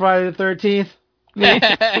remind you of Friday the 13th?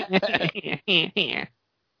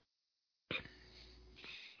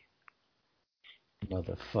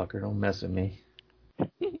 Motherfucker, don't mess with me.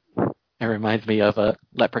 It reminds me of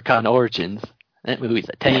Leprechaun Origins. That movie's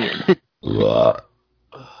a 10.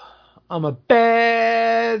 I'm a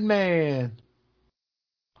bad man.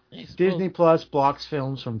 Disney Plus blocks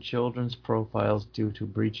films from children's profiles due to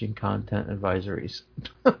breaching content advisories.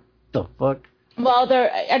 The fuck? Well,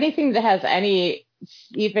 anything that has any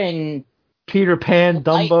even Peter Pan,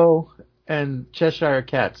 Dumbo, and Cheshire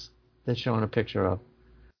Cats they're showing a picture of.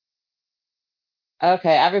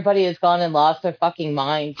 Okay, everybody has gone and lost their fucking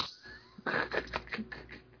minds.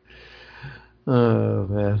 Oh,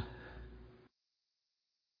 man.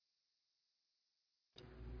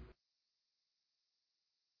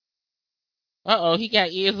 Uh-oh, he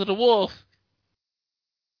got ears of the wolf.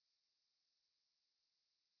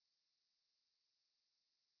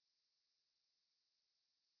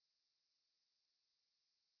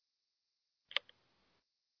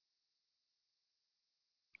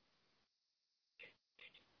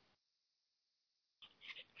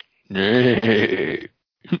 Nay.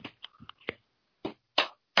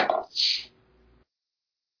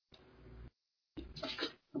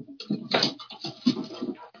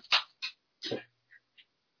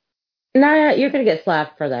 Nah, you're gonna get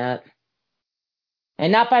slapped for that.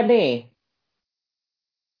 And not by me.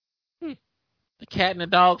 The cat and the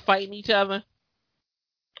dog fighting each other.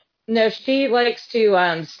 No, she likes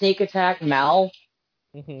to sneak attack Mel.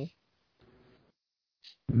 Mm-hmm.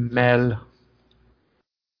 Mel.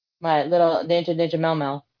 My little ninja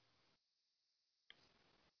Mel.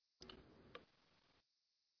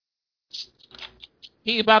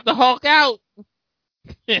 He's about to Hulk out.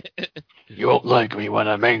 You won't like me when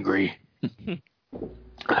I'm angry.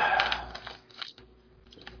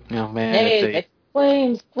 Oh man, Hey,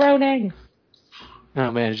 flames groaning.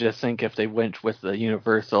 Oh man, just think if they went with the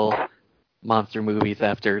Universal monster movies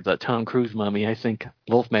after the Tom Cruise Mummy, I think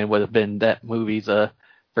Wolfman would have been that movie's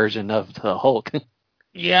version of the Hulk.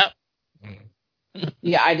 Yep.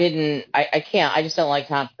 Yeah, I can't. I just don't like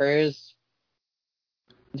Tom Cruise.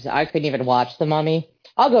 I couldn't even watch The Mummy.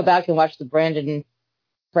 I'll go back and watch the Brendan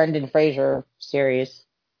Fraser series.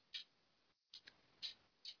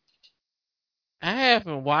 I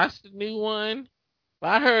haven't watched the new one. But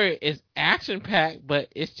I heard it's action-packed, but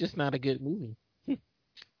it's just not a good movie.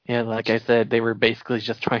 Yeah, like I said, they were basically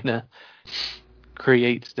just trying to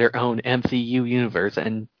create their own MCU universe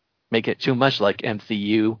and make it too much like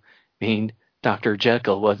MCU. I mean, Dr.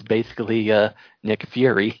 Jekyll was basically Nick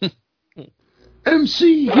Fury.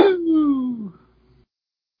 MCU!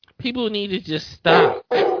 People need to just stop.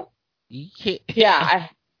 You can't. Yeah,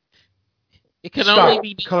 it can Stop, only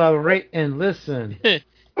be collaborate, and listen. It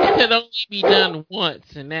can only be done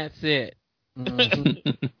once, and that's it.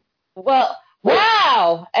 Mm-hmm. Well,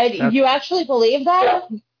 wow! And you actually believe that?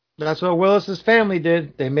 That's what Willis's family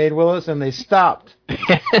did. They made Willis and they stopped. He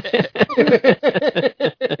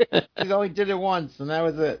only did it once, and that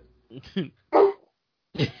was it.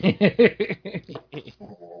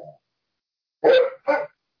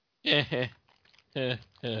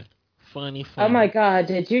 Funny. Oh my God!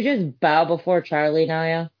 Did you just bow before Charlie,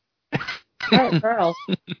 Naya? Oh, girl.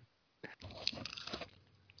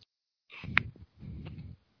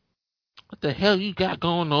 What the hell you got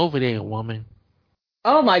going over there, woman?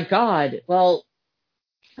 Oh my God! Well,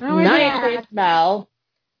 Naya chased Mel.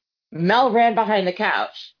 Mel ran behind the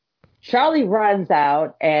couch. Charlie runs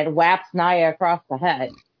out and whaps Naya across the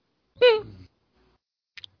head.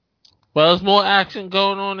 Well, there's more action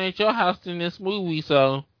going on at your house than this movie,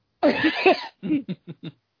 so.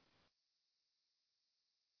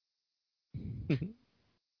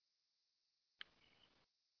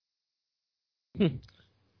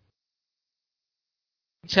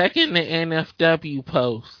 Check in the NFW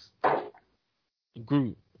post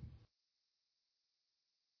group.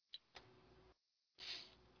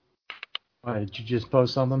 Why, did you just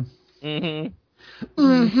post something? Mm-hmm.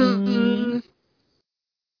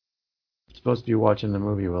 Supposed to be watching the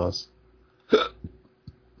movie with us.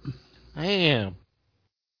 I am.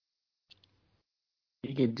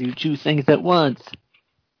 You can do two things at once.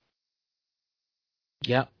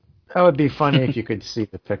 Yep. That would be funny if you could see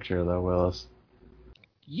the picture, though, Willis.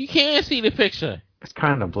 You can see the picture. It's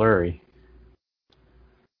kind of blurry.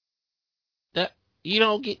 That you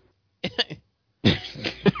don't get.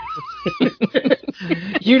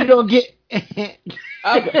 You don't get.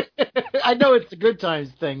 I know it's a Good Times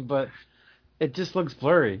thing, but it just looks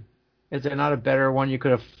blurry. Is there not a better one you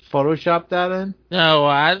could have photoshopped that in? No,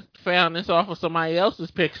 I found this off of somebody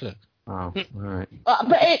else's picture. Oh, all right. But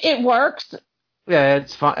it works. Yeah,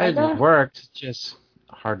 it's fine. It worked. It's just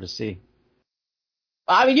hard to see.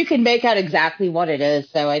 I mean, you can make out exactly what it is,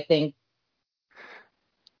 so I think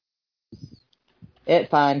it's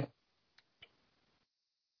fine.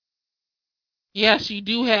 Yes, you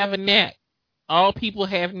do have a neck. All people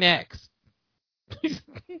have necks.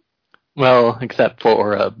 Well, except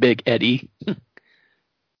for Big Eddie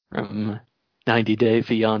from 90 Day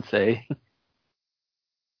Fiancé.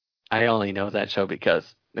 I only know that show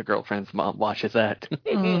because the girlfriend's mom watches that.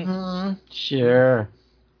 Mm-hmm. Sure.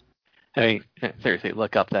 I mean, seriously,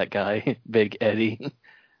 look up that guy, Big Eddie.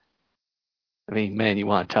 I mean, man, you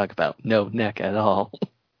want to talk about no neck at all.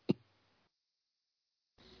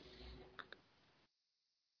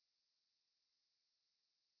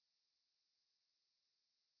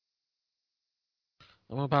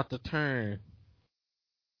 I'm about to turn.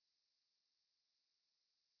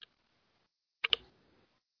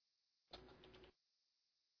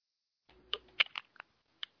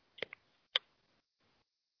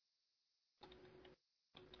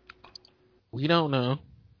 We don't know.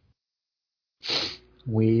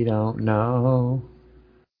 We don't know.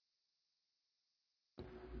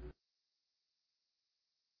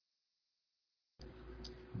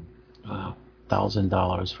 Wow.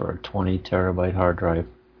 $1,000 for a 20 terabyte hard drive.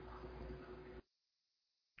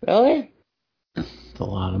 Really? It's a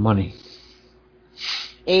lot of money.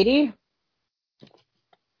 80?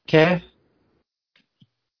 Okay.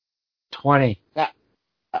 20.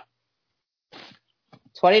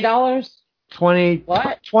 $20? 20.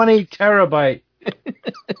 What? 20 terabyte.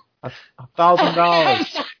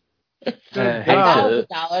 $1,000.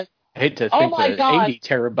 $1,000. Hate to Oh think my that God. 80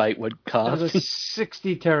 terabyte would cost. A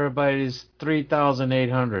 60 terabyte is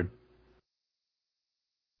 3,800.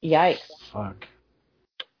 Yikes. Fuck.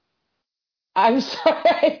 I'm sorry,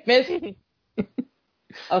 I missed.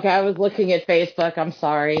 Okay, I was looking at Facebook. I'm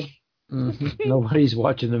sorry. Mm-hmm. Nobody's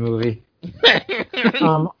watching the movie.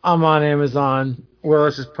 I'm on Amazon.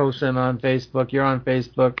 Willis is posting on Facebook. You're on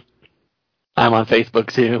Facebook. I'm on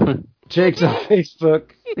Facebook too. Jake's on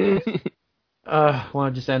Facebook.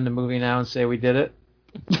 Want to just end the movie now and say we did it?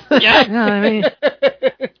 Yeah, I mean,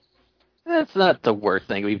 that's not the worst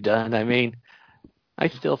thing we've done. I mean, I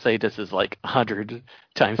still say this is like 100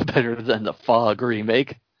 times better than the Fog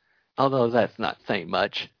remake, although that's not saying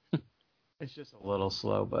much. It's just a little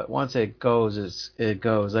slow, but once it goes, it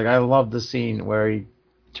goes. Like, I love the scene where he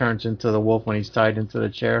turns into the wolf when he's tied into the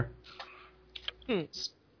chair.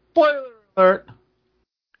 Spoiler alert!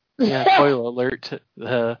 Yeah, spoiler alert.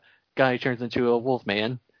 The guy turns into a wolf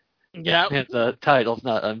man. Yeah. And the title's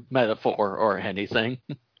not a metaphor or anything.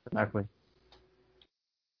 Exactly.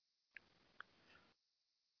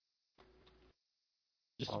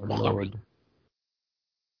 Just Lord.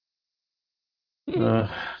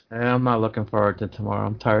 I'm not looking forward to tomorrow.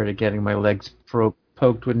 I'm tired of getting my legs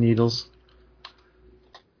poked with needles.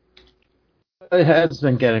 It has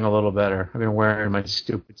been getting a little better. I've been wearing my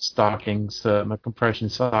stupid stockings, my compression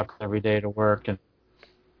socks every day to work, and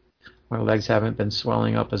my legs haven't been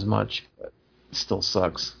swelling up as much, but it still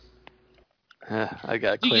sucks. I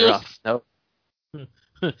gotta clear off snow.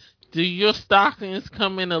 Do your stockings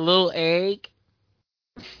come in a little egg?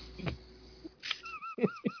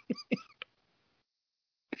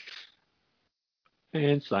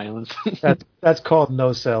 And silence. That's called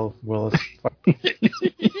no sell, Willis.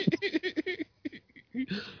 They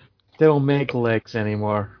don't make legs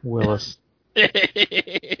anymore, Willis.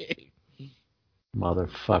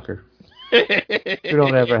 Motherfucker. We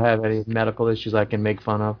don't ever have any medical issues I can make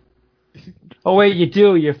fun of. Oh wait, you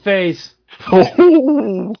do. Your face. Blah,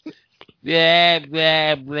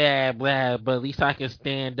 blah, blah, blah. But at least I can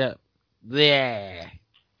stand up. Blah.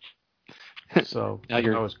 So Now if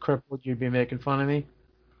you're- I was crippled, you'd be making fun of me?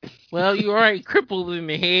 Well, you already crippled in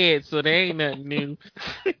the head, so there ain't nothing new.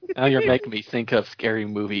 Now you're making me think of Scary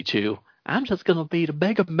Movie 2. I'm just gonna be the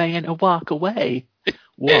beggar man and walk away.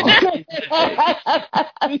 Walk.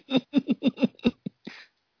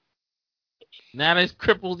 Not as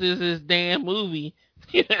crippled as this damn movie.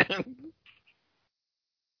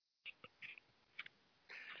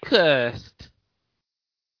 Cussed.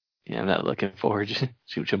 Yeah, I'm not looking forward to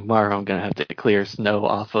tomorrow. I'm gonna have to clear snow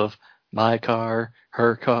off of my car,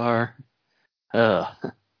 her car.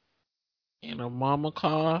 In a mama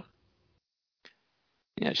car.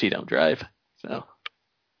 Yeah, she don't drive, so.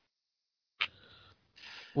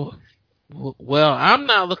 Well, I'm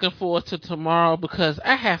not looking forward to tomorrow because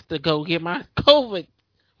I have to go get my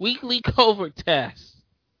weekly COVID test.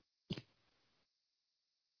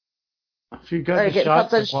 If you got Or the get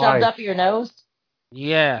shots, something shoved up your nose?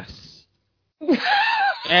 Yes.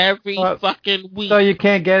 Every fucking week. So you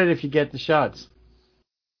can't get it if you get the shots.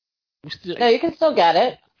 No, you can still get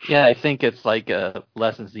it. Yeah, I think it's like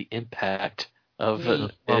lessens the impact of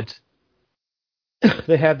it.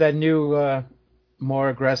 They have that new, more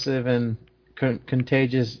aggressive and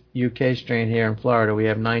contagious UK strain here in Florida. We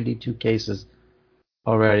have 92 cases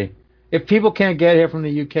already. If people can't get here from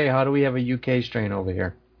the UK, how do we have a UK strain over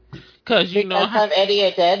here? Because you know some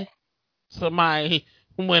idiot did. Somebody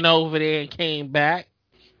went over there and came back.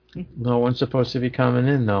 No one's supposed to be coming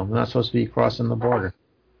in, though. They're not supposed to be crossing the border.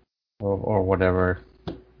 Or whatever.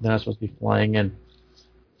 They're not supposed to be flying in.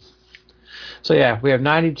 So yeah, we have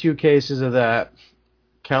 92 cases of that.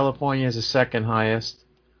 California is the second highest.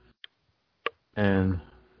 And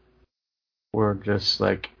we're just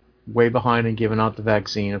like way behind in giving out the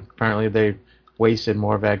vaccine. Apparently they've wasted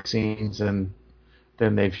more vaccines than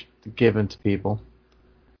they've given to people.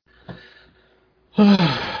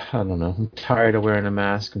 I don't know. I'm tired of wearing a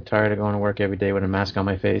mask. I'm tired of going to work every day with a mask on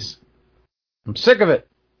my face. I'm sick of it.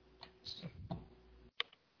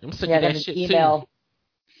 I'm sick of that shit too.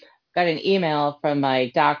 Got an email from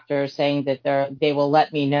my doctor saying that they will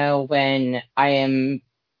let me know when I'm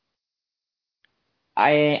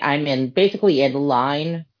basically in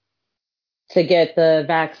line to get the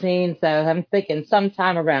vaccine. So I'm thinking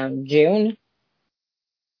sometime around June.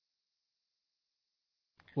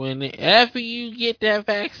 Whenever you get that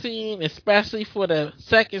vaccine, especially for the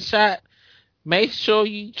second shot, make sure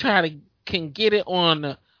you can get it on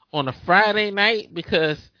a Friday night,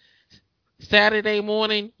 because Saturday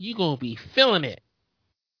morning you're gonna be feeling it.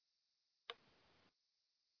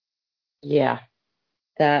 Yeah,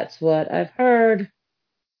 that's what I've heard.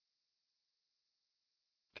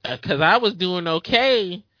 Because I was doing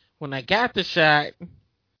okay when I got the shot.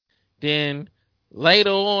 Then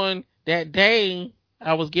later on that day,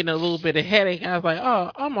 I was getting a little bit of headache. I was like, oh,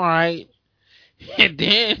 I'm all right. And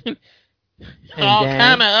then all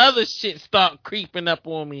kind of other shit start creeping up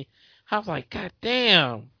on me. I was like, God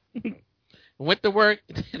damn. Went to work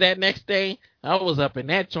that next day. I was up in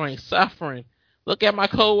that joint suffering. Look at my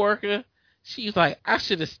coworker. She's like, I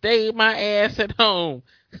should have stayed my ass at home.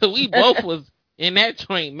 We both was in that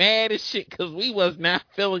joint mad as shit because we was not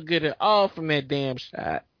feeling good at all from that damn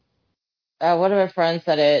shot. One of my friends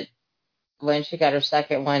said it when she got her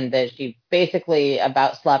second one, that she basically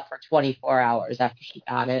about slept for 24 hours after she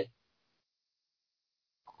got it.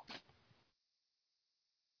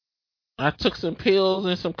 I took some pills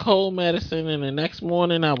and some cold medicine, and the next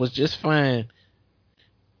morning I was just fine.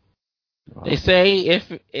 Wow. They say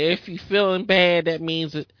if you're feeling bad, that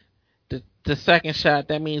means the second shot,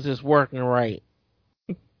 that means it's working right.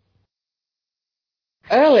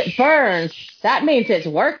 Oh, it burns. That means it's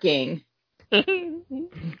working.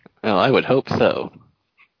 Well, I would hope so.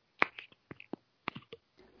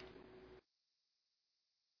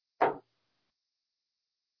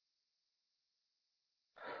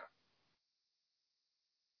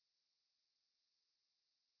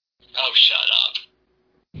 Oh, shut up.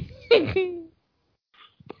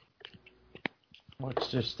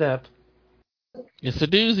 Watch your step. It's a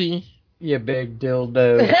doozy. You big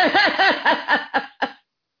dildo.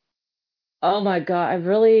 Oh my god, I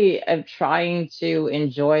really am trying to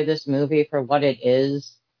enjoy this movie for what it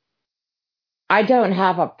is. I don't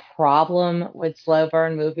have a problem with slow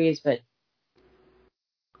burn movies, but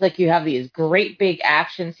like you have these great big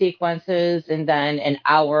action sequences and then an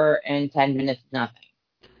hour and 10 minutes nothing.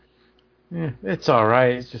 Yeah, it's all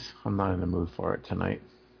right. It's just I'm not in the mood for it tonight.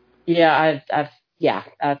 Yeah, yeah,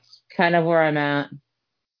 that's kind of where I'm at.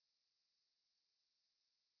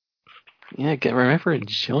 Yeah, I can remember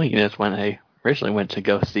enjoying this when I originally went to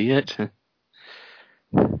go see it.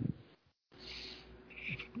 I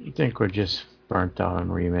think we're just burnt out on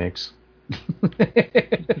remakes. You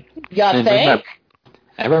think?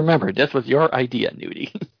 I remember this was your idea,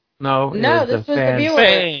 Nudie. No, This was the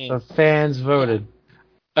viewer. The fans voted.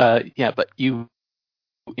 Yeah, but you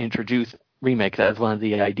introduced remakes as one of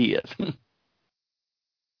the ideas.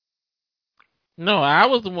 No, I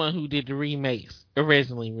was the one who did the remakes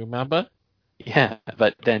originally, remember? Yeah,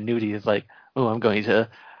 but then Nudie is like, oh, I'm going to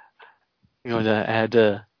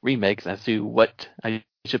add remakes as to what I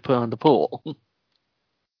should put on the poll.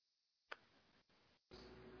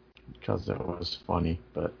 Because it was funny,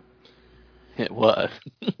 but... It was.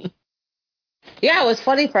 Yeah, it was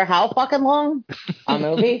funny for how fucking long? A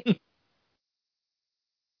movie?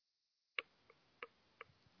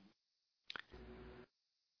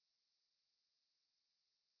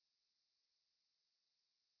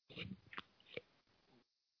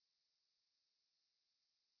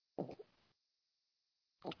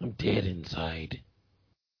 I'm dead inside.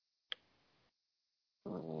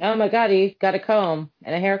 Oh my god, he got a comb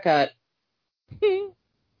and a haircut. And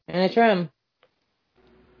a trim.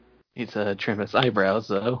 He's trim his eyebrows,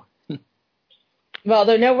 though. Well,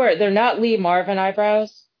 they're not Lee Marvin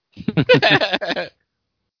eyebrows.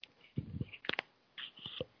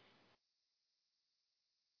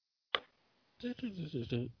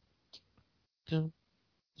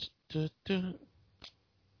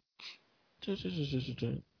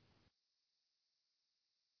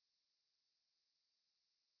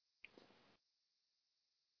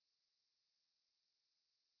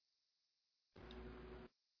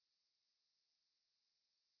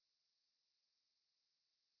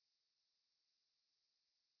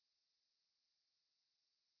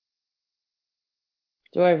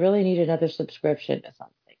 Do I really need another subscription to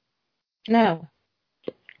something? No.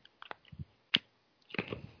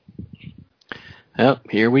 Oh,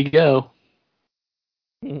 here we go.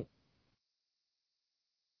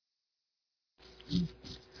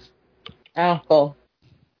 Oh, cool.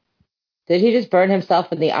 Did he just burn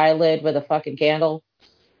himself in the eyelid with a fucking candle?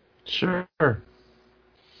 Sure.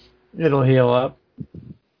 It'll heal up.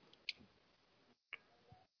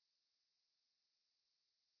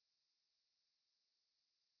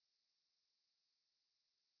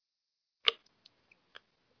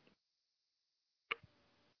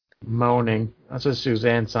 Moaning. That's what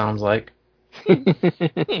Suzanne sounds like.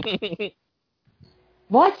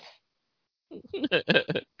 What?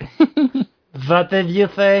 What did you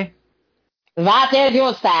say? What did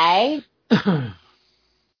you say?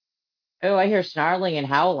 Oh, I hear snarling and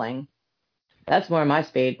howling. That's more my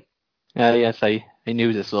speed. Yes, I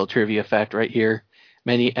knew this little trivia fact right here.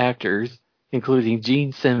 Many actors, including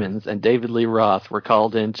Gene Simmons and David Lee Roth, were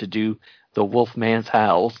called in to do the Wolfman's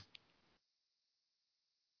howls.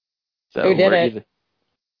 So Who did it?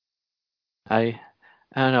 I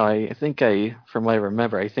don't know. I think from what I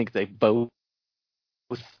remember, I think they both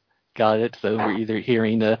got it. So we're either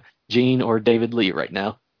hearing Gene or David Lee right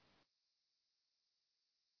now.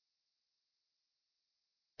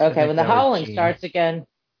 Okay, when the howling starts again,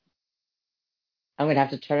 I'm going to have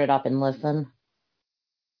to turn it up and listen.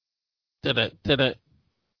 Did it.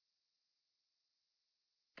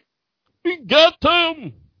 We got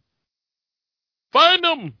him! Find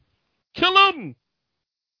him! Kill him!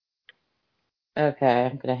 Okay,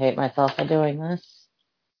 I'm going to hate myself for doing this.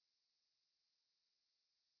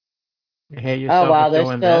 You hate yourself oh, wow, for there's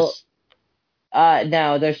doing still... this?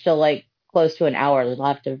 No, there's still like close to an hour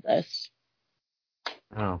left of this.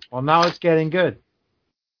 Oh, well, now it's getting good.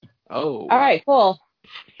 Oh. All right, cool.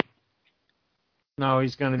 No,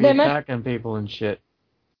 he's going to be attacking people and shit.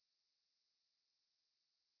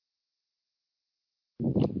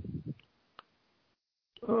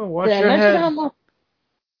 Oh, watch your head.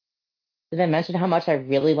 Did I mention how much I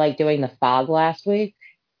really like doing the fog last week?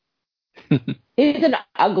 He's an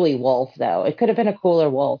ugly wolf, though. It could have been a cooler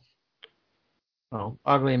wolf. Oh,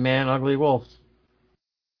 ugly man, ugly wolf.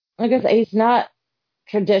 I guess he's not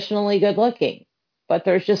traditionally good looking, but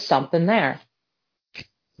there's just something there.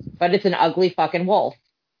 But it's an ugly fucking wolf.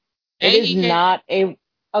 It is not a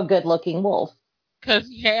good looking wolf. Because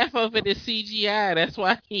half of it is CGI. That's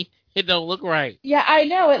why he It don't look right. Yeah, I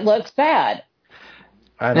know it looks bad.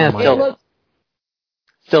 I Yeah, don't mind It it. looks.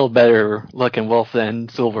 Still better looking wolf than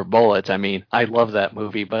Silver Bullets. I mean, I love that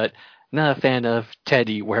movie, but not a fan of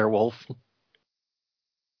Teddy Werewolf.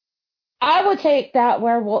 I would take that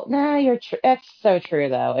werewolf. Nah, that's so true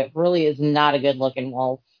though. It really is not a good looking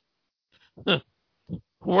wolf.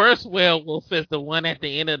 Worst werewolf is the one at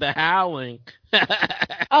the end of the Howling.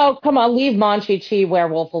 Oh, come on, leave Monchi Chi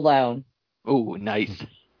werewolf alone. Ooh, nice.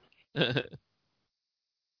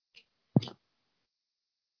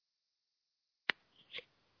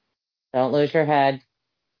 Don't lose your head.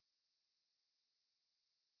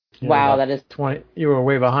 You're Wow, about that is. 20. You were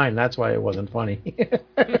way behind. That's why it wasn't funny.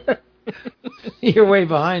 You're way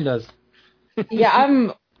behind us. Yeah,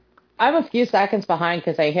 I'm a few seconds behind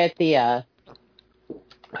because I hit the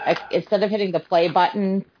instead of hitting the play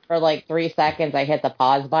button for like 3 seconds, I hit the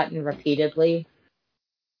pause button repeatedly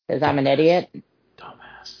because I'm an idiot.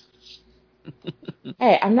 Dumbass.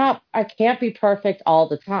 Hey, I can't be perfect all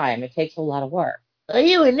the time. It takes a lot of work. Are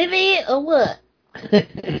you an idiot or what?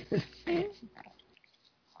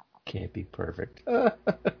 Can't be perfect.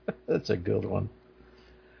 That's a good one.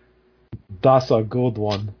 That's a good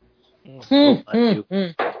one. Oh, you.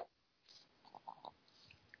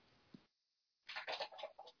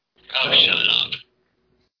 Oh, shut up.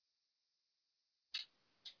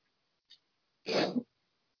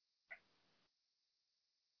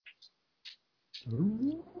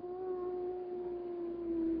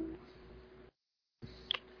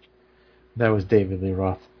 That was David Lee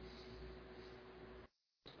Roth.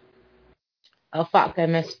 Oh fuck, I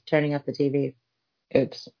missed turning up the TV.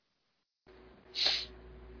 Oops.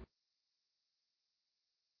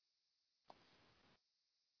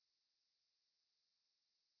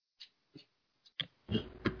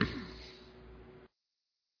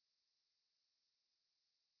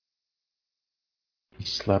 He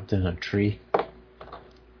slept in a tree.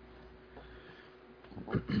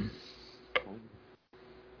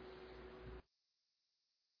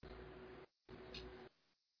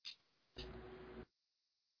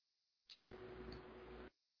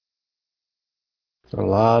 It's a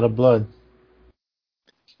lot of blood.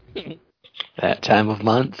 That time of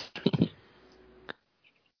month.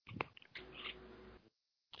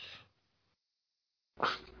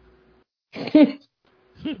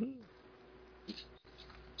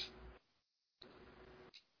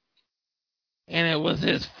 And it was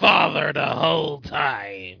his father the whole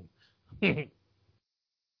time.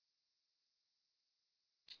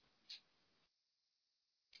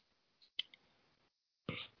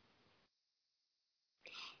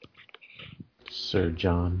 Sir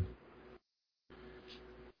John.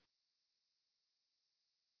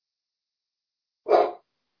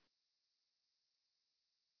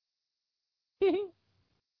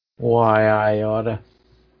 Why I oughta.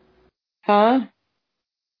 Huh?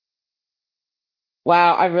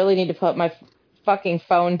 Wow, I really need to put my fucking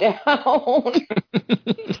phone down.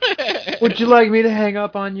 Would you like me to hang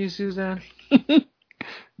up on you, Suzanne?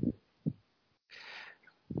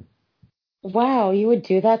 Wow, you would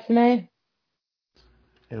do that to me?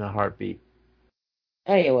 In a heartbeat.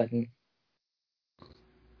 No, you wouldn't.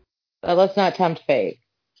 But let's not tempt fate.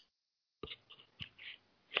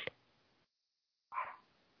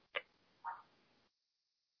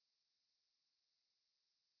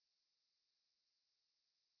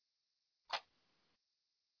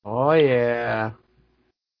 Oh yeah.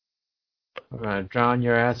 We're gonna drown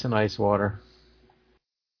your ass in ice water.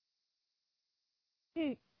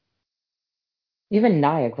 Even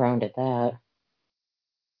Naya groaned at that.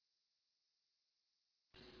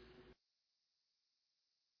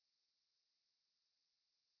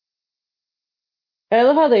 I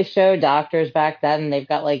love how they show doctors back then. They've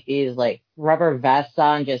got like these like rubber vests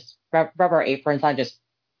on, just rubber aprons on, just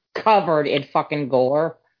covered in fucking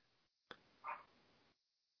gore.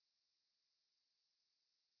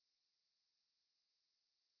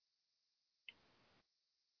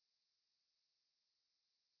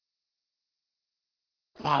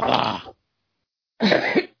 Father.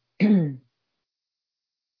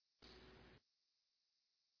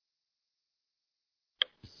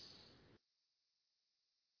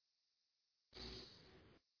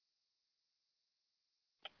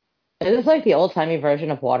 Is this like the old timey version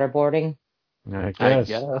of waterboarding? I I guess.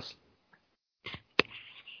 guess.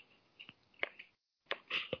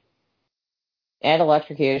 And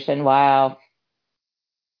electrocution. Wow.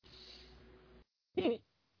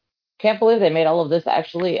 Can't believe they made all of this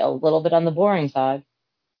actually a little bit on the boring side.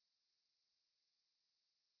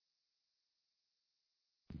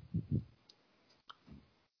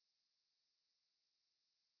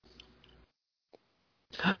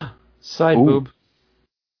 Side Ooh. boob.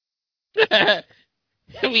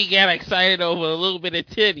 We got excited over a little bit of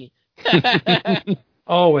titty.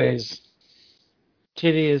 Always.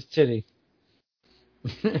 Titty is titty.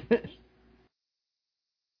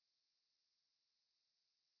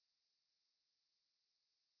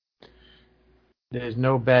 There's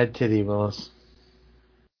no bad titty, Willis.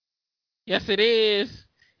 Yes, it is.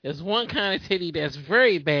 There's one kind of titty that's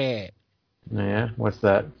very bad. Yeah? What's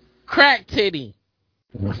that? Crack titty.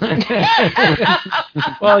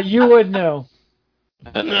 Well, you would know.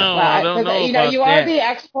 No, I don't know about you that. are the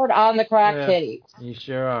expert on the crack Yeah. titties. You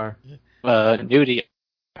sure are. Nudie,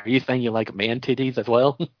 are you saying you like man titties as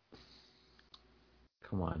well?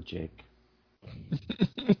 Come on, Jake.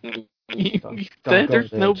 You Don't said go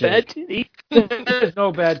there's there, no Jake. bad titty. There's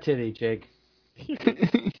no bad titty, Jake.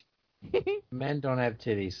 Men don't have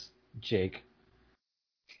titties, Jake.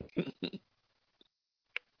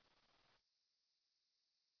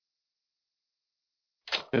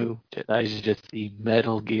 Oh, did I just see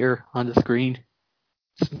Metal Gear on the screen?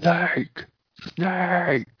 Snake!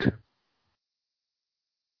 Snake!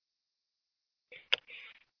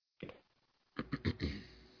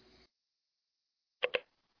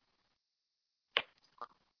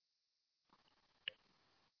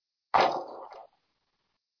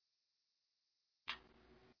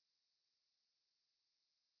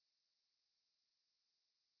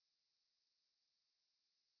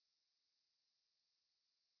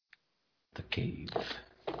 The cave.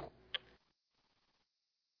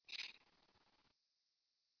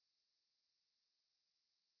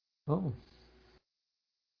 Oh.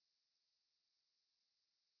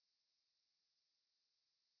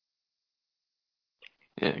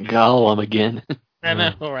 Gollum again. I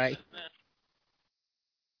know, right?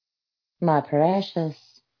 My precious.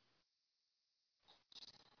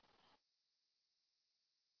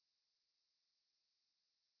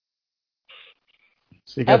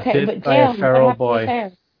 So you got Okay, bit but by a damn, what feral happened to his boy.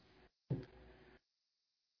 hair?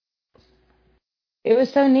 It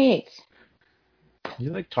was so neat.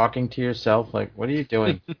 You like talking to yourself? Like, what are you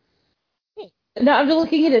doing? No, I'm just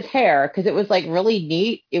looking at his hair because it was like really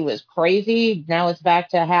neat. It was crazy. Now it's back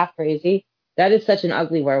to half crazy. That is such an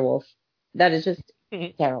ugly werewolf. That is just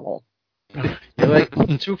terrible. You're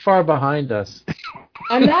like too far behind us.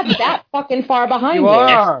 I'm not that fucking far behind You you.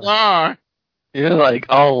 are. You're like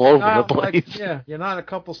all over the Not place. like, yeah, you're not a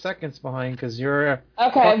couple seconds behind because you're.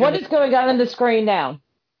 Okay, what is going on the screen now?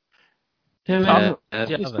 Him and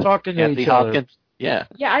just talking to Anthony each other. Hopkins. Yeah.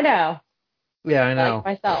 Yeah, I know. Yeah, I know.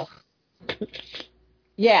 Like myself.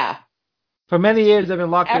 Yeah. For many years, I've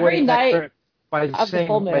been locked Every away in that night crypt by of the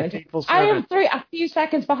full moon. faithful I am servant. a few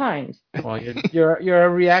seconds behind. Well, you're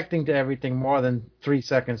reacting to everything more than 3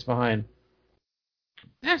 seconds behind.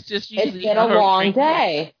 That's just It's usually been a her long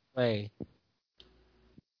day. way.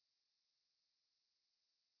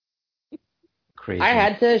 Crazy. I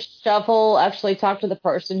had to actually talk to the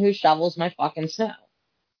person who shovels my fucking snow.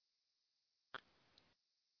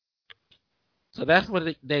 So that's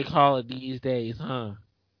what they call it these days, huh?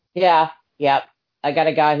 Yeah, yep. I got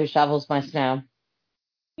a guy who shovels my snow.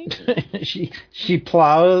 she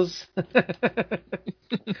plows.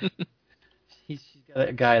 She's got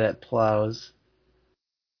a guy that plows.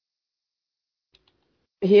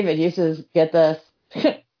 He even uses, get this,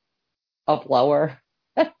 a blower.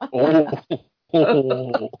 Oh.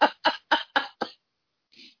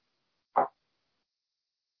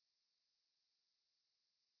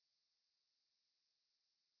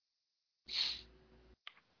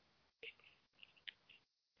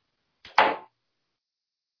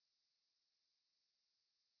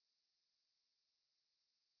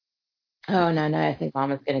 Oh, no, I think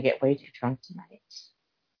Mama's going to get way too drunk tonight.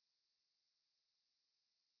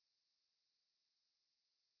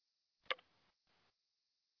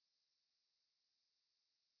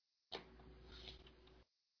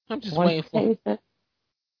 I'm just waiting for.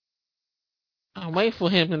 I'm waiting for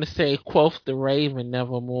him to say, "Quoth the raven,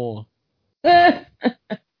 nevermore."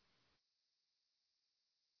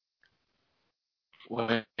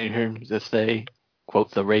 Waiting for him to say,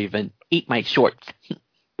 quote the Raven, "Eat my shorts."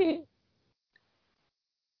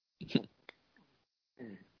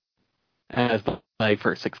 As my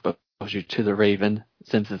first exposure to the Raven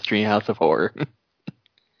since its Treehouse of Horror.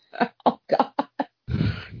 Oh, God.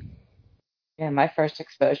 Yeah, my first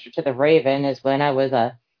exposure to the Raven is when I was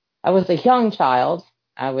a young child.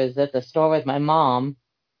 I was at the store with my mom,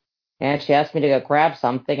 and she asked me to go grab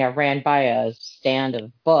something. I ran by a stand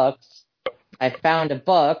of books. I found a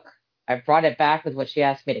book. I brought it back with what she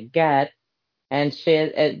asked me to get, and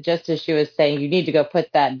just as she was saying, "You need to go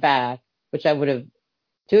put that back," which I would have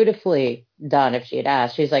dutifully done if she had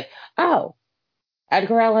asked. She's like, "Oh,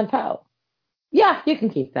 Edgar Allan Poe. Yeah, you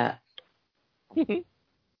can keep that."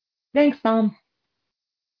 Thanks, Mom.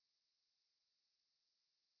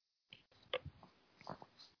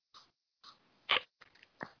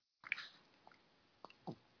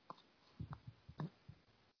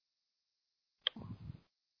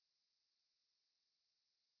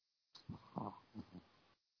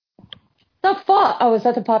 The fuck? Oh, is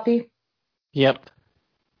that the puppy? Yep.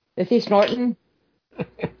 Is he snorting?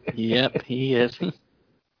 Yep, he is.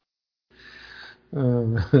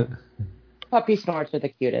 Puppy snorts are the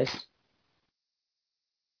cutest.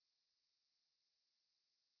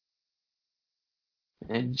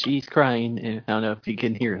 And she's crying, and I don't know if you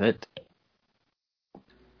can hear it.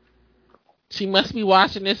 She must be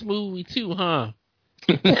watching this movie too, huh?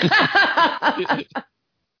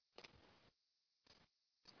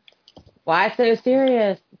 Why so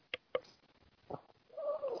serious?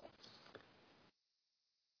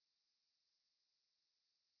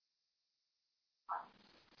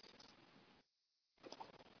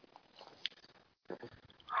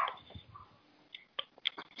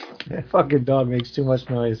 That fucking dog makes too much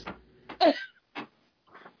noise.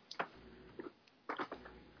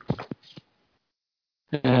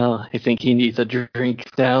 Well, I think he needs a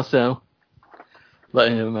drink now, so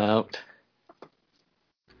letting him out.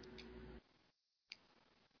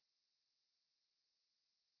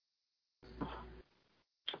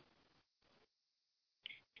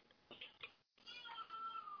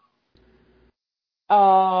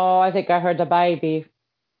 Oh, I think I heard the baby.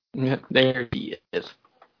 Yep, there he is.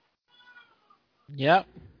 Yep.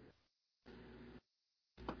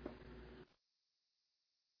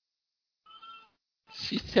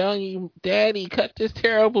 She's telling you, Daddy, cut this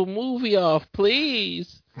terrible movie off,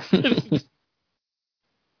 please. You're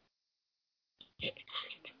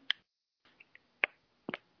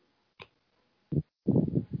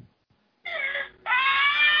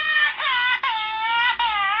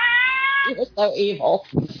so evil.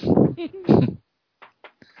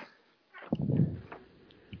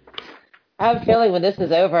 I have a feeling when this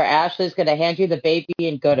is over, Ashley's going to hand you the baby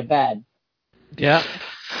and go to bed. Yep.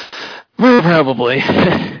 Probably.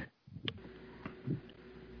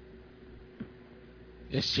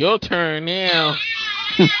 It's your turn now.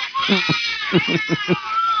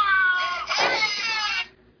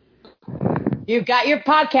 You've got your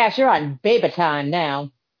podcast. You're on baby time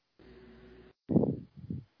now.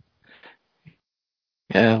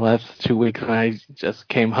 Yeah, last 2 weeks when I just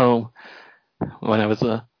came home, when I was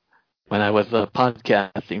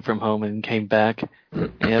podcasting from home and came back,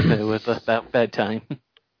 and it was about bedtime.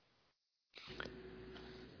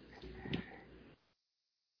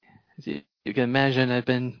 You can imagine I've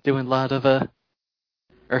been doing a lot of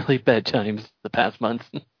early bedtimes the past month.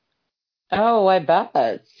 Oh, I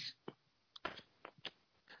bet.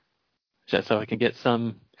 Just so I can get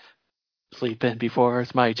some sleep in before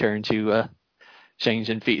it's my turn to change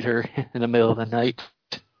and feed her in the middle of the night.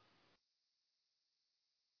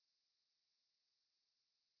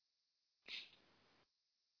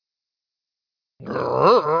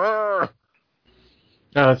 Oh,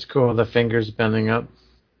 that's cool. The fingers bending up.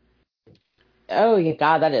 Oh, you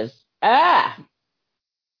God, that is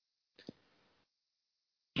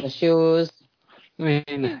the shoes. I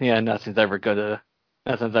mean, yeah, nothing's ever gonna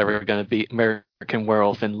beat American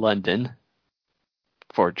Werewolf in London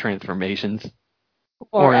for transformations,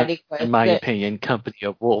 Or or Eddie in my Quist. opinion, Company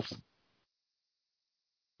of Wolves.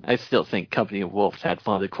 I still think Company of Wolves had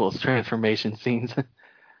one of the coolest transformation scenes.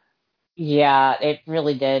 Yeah, it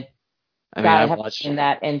really did. I God, mean, I haven't seen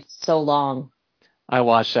that in so long. I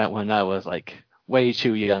watched that when I was like way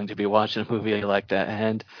too young to be watching a movie like that,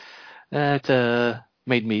 and that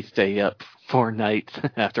made me stay up 4 nights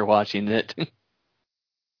after watching it.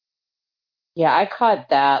 Yeah, I caught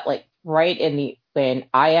that like right when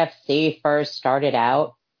IFC first started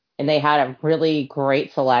out, and they had a really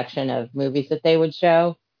great selection of movies that they would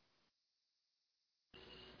show.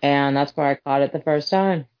 And that's where I caught it the first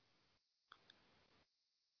time.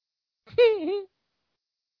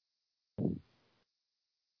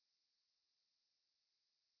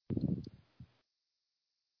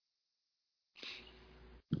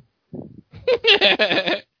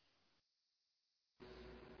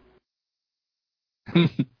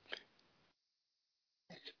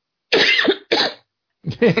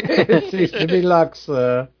 It seems to be Lux.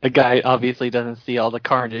 The guy obviously doesn't see all the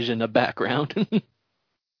carnage in the background.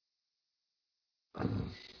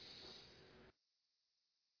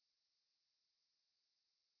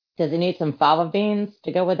 Does he need some fava beans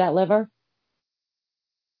to go with that liver?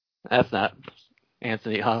 That's not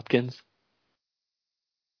Anthony Hopkins.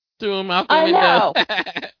 Threw him out the I window. know.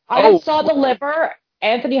 I saw the liver.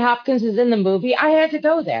 Anthony Hopkins is in the movie. I had to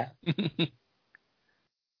go there.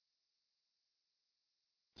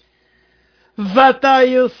 What are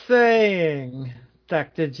you saying,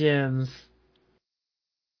 Dr. James?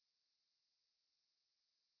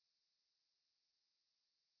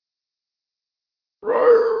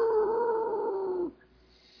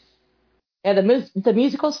 Yeah, the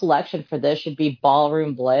musical selection for this should be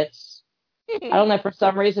Ballroom Blitz. I don't know, for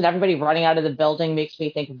some reason, everybody running out of the building makes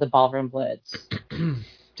me think of the Ballroom Blitz.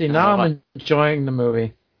 See, now I'm enjoying the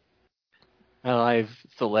movie. Well, I've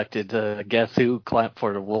selected Guess Who, Clap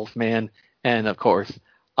for the Wolfman, and of course,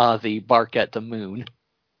 Ozzy, Bark at the Moon.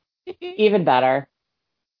 Even better.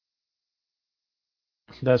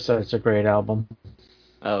 That's such a great album.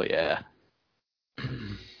 Oh, yeah.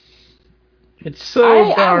 It's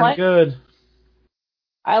so darn good.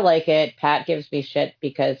 I like it. Pat gives me shit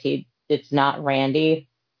because it's not Randy.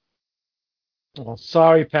 Well,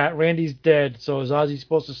 sorry, Pat. Randy's dead, so is Ozzy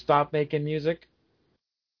supposed to stop making music?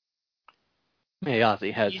 Hey,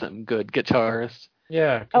 Ozzy had some good guitarists.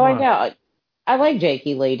 Yeah. I know. I like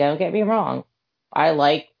Jakey Lee. Don't get me wrong. I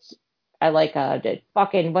like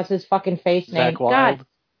what's his fucking face name? Zakk Wylde. God,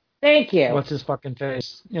 thank you. What's his fucking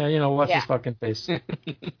face? Yeah, what's his fucking face?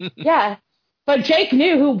 Yeah, but Jake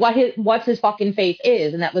knew what's his fucking face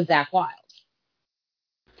is, and that was Zakk Wylde.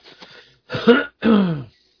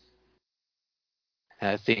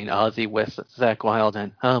 I've seen Ozzy with Zakk Wylde,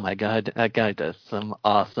 and oh my god, that guy does some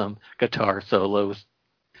awesome guitar solos.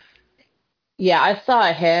 Yeah, I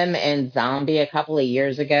saw him in Zombie a couple of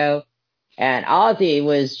years ago, and Ozzy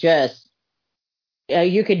was just,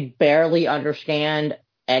 you could barely understand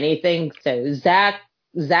anything. So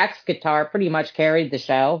Zach's guitar pretty much carried the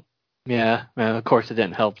show. Yeah, well, of course it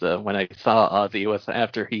didn't help though. When I saw Ozzy, it was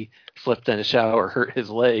after he slipped in the shower, hurt his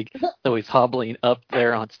leg, so he's hobbling up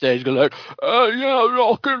there on stage, going like, "Oh yeah,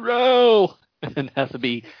 rock and roll," and has to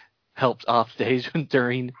be helped off stage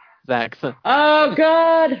during Zach's. Oh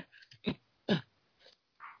God!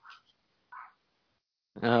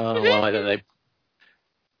 Oh, why did they?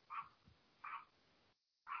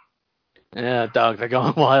 Yeah, dogs are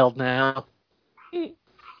going wild now.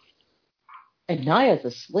 And Naya's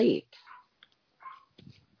asleep.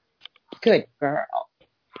 Good girl.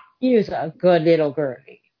 You's a good little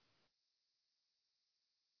girlie.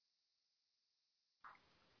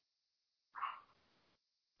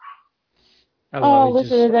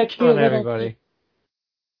 Listen to that cute little everybody.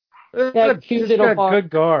 That cute little got good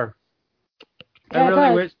gar. Yeah, I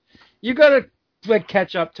really wish you gotta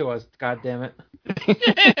catch up to us. God damn it!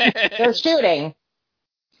 They're shooting.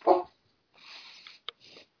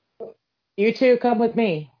 You two come with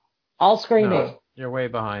me. All screaming. No, you're way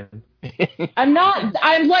behind. I'm not.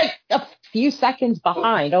 I'm like a few seconds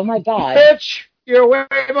behind. Oh my God. Bitch, you're way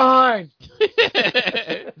behind.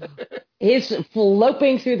 He's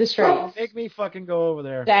floping through the streets. Make me fucking go over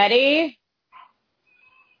there. Daddy.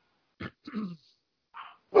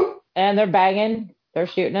 And they're banging. They're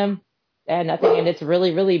shooting him. And nothing. And it's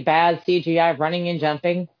really, really bad CGI running and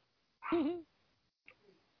jumping.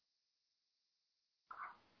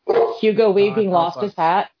 Hugo Weaving lost his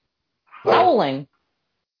hat. Howling.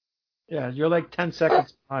 Yeah, you're like 10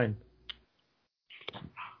 seconds behind.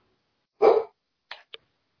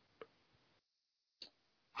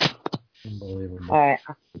 Unbelievable. All right.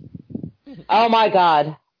 Oh my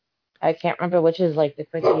God. I can't remember which is like the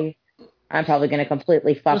quickie. I'm probably going to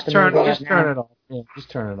completely fuck the movie up now. Just turn it off. Yeah, just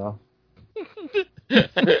turn it off.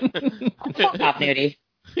 Fuck off, Nudie.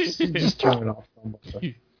 Just turn it off.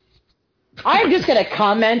 I'm just going to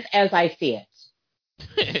comment as I see it.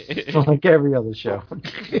 Like every other show.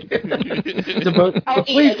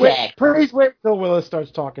 Please wait till Willis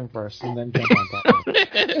starts talking first, and then jump on top.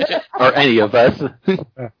 Or any of us.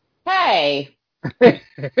 Hey.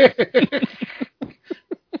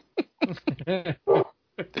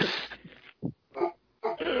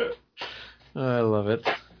 I love it.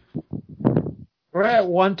 We're at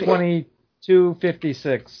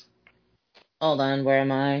 122.56. Hold on, where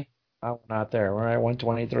am I? Oh, not there. We're at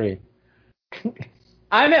 123.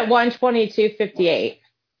 I'm at 122.58.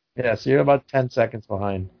 Yeah, so you're about 10 seconds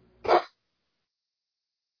behind.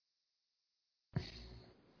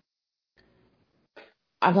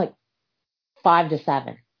 I'm like 5 to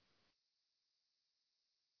 7.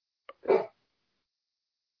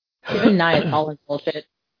 Even Nia's calling bullshit.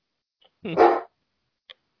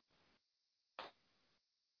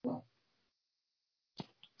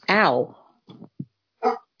 Ow.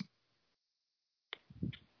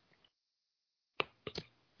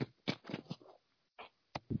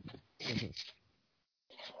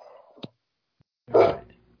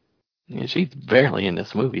 Yeah, she's barely in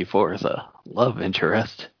this movie for as a love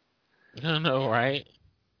interest. I know, right?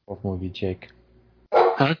 What movie, Jake?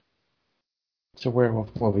 Huh? It's a werewolf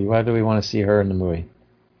movie. Why do we want to see her in the movie?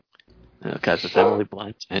 Because it's Emily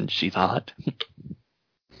Blunt, and she's hot.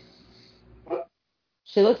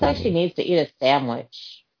 She looks like she needs to eat a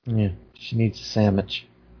sandwich. Yeah, she needs a sandwich.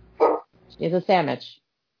 She needs a sandwich.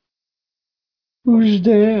 Who's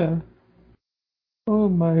there? Oh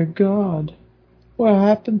my God. What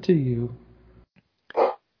happened to you?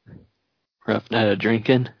 Rough night of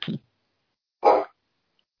drinking.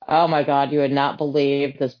 Oh my God, you would not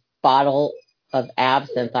believe this bottle of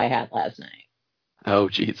absinthe I had last night. Oh,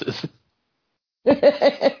 Jesus.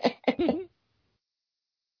 Fucking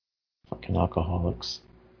alcoholics.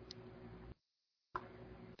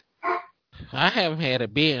 I haven't had a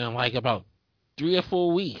beer in like about 3 or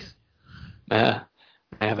 4 weeks. I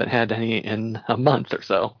haven't had any in a month or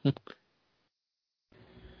so.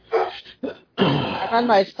 I'm on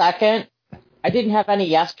my second. I didn't have any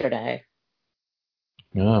yesterday.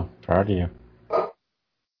 Oh, proud of you. Come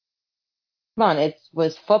on, it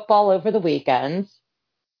was football over the weekends.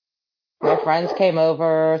 My friends came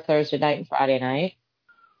over Thursday night and Friday night.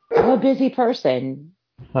 I'm a busy person.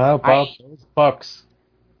 How about those Bucks?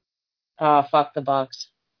 Oh, fuck the Bucks.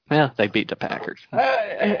 Well, they beat the Packers.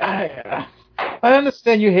 I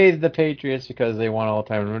understand you hated the Patriots because they won all the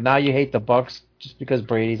time. Now you hate the Bucks just because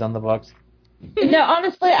Brady's on the Bucks. No,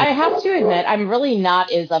 honestly, I have to admit, I'm really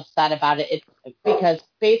not as upset about it. It's because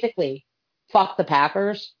basically, fuck the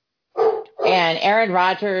Packers. And Aaron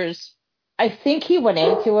Rodgers, I think he went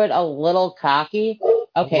into it a little cocky.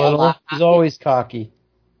 Okay, a lot cocky. He's always cocky.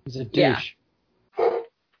 He's a douche. Yeah.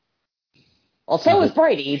 Well, so was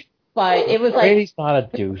Brady, but it was like Brady's not a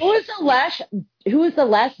douche. Who is the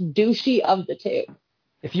less douchey of the two?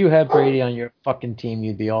 If you had Brady on your fucking team,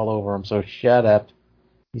 you'd be all over him. So shut up.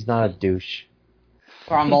 He's not a douche.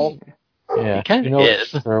 Grumble. Yeah, He kind of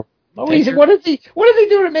is. Oh, what does he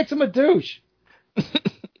do that makes him a douche?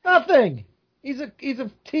 Nothing. He's a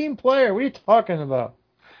team player. What are you talking about?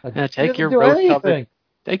 Take your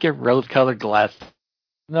rose-colored glasses.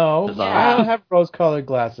 No, Yeah. I don't have rose-colored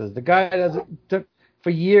glasses. The guy for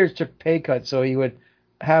years took pay cuts so he would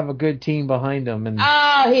have a good team behind him. And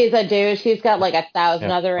he's a douche. He's got like 1,000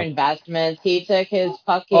 other investments. He took his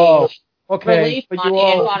fucking relief money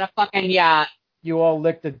and bought a fucking yacht. You all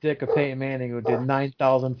licked the dick of Peyton Manning, who did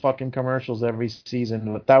 9,000 fucking commercials every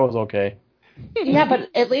season, but that was okay. Yeah, but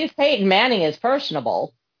at least Peyton Manning is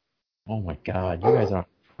personable. Oh my God, you guys are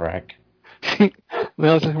a wreck.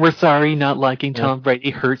 Well, we're sorry not liking Tom Brady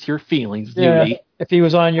hurts your feelings, yeah, Judy. If he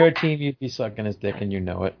was on your team, you'd be sucking his dick, and you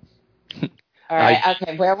know it. All right,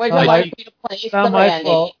 okay. Where would you like me to place the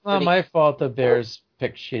Band-Aid? Not my fault the Bears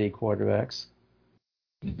pick shitty quarterbacks.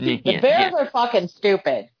 The Bears are fucking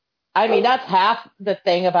stupid. I mean, that's half the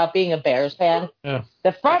thing about being a Bears fan. Yeah.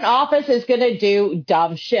 The front office is going to do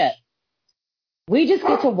dumb shit. We just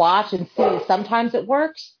get to watch and see. Sometimes it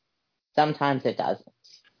works. Sometimes it doesn't.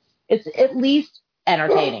 It's at least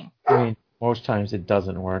entertaining. I mean, most times it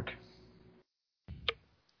doesn't work.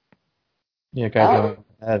 Yeah, guys,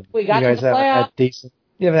 you haven't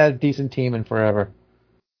had a decent team in forever.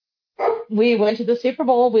 We went to the Super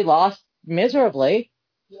Bowl. We lost miserably.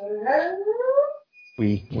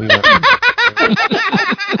 We went.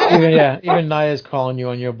 Even Naya's calling you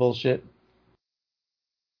on your bullshit.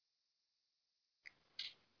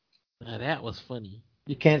 Now that was funny.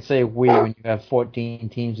 You can't say we when you have 14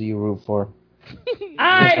 teams that you root for.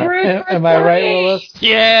 I root for Am I right, Willis?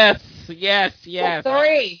 Yes. 3.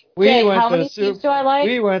 How many teams do I like?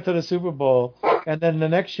 We went to the Super Bowl, and then the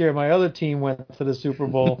next year my other team went to the Super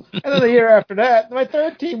Bowl, and then the year after that my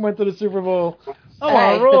third team went to the Super Bowl. I'm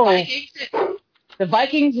on a roll. The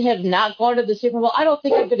Vikings have not gone to the Super Bowl. I don't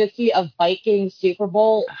think I'm going to see a Vikings Super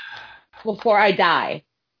Bowl before I die.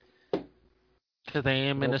 Because they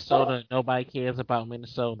in Minnesota and nobody cares about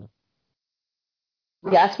Minnesota.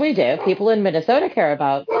 Yes, we do. People in Minnesota care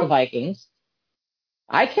about the Vikings.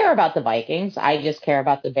 I care about the Vikings. I just care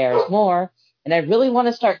about the Bears more. And I really want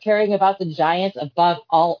to start caring about the Giants above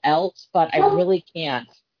all else, but I really can't.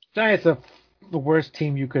 Giants are the worst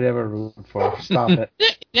team you could ever root for. Stop it.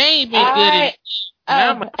 They ain't been good.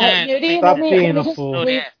 Nudie, Stop being a fool.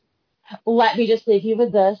 Let me just leave you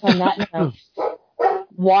with this on that note.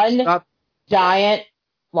 One Giant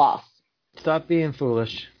loss. Stop being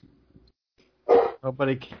foolish.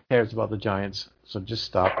 Nobody cares about the Giants, so just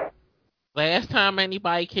stop. Last time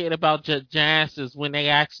anybody cared about the Giants is when they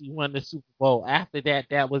actually won the Super Bowl. After that,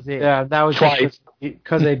 that was it. Yeah, that was twice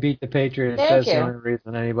because they beat the Patriots. That's the only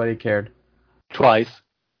reason anybody cared. Twice.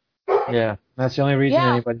 Yeah, that's the only reason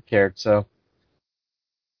anybody cared. So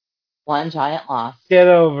one Giant loss. Get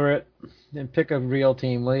over it and pick a real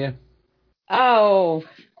team, will you? Oh.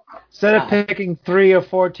 Instead of picking 3 or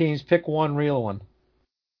 4 teams, pick one real one.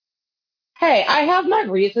 Hey, I have my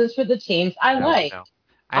reasons for the teams I like. No.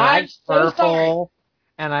 I'm like so sorry. purple,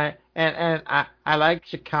 and I like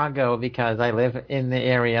Chicago because I live in the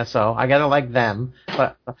area, so I gotta like them.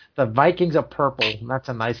 But the Vikings are purple, and that's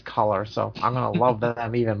a nice color, so I'm gonna love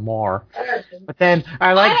them even more. But then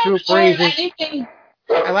I like Drew Brees.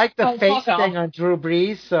 I like the face thing on Drew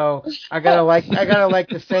Brees, so I gotta like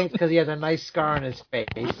the Saints because he has a nice scar on his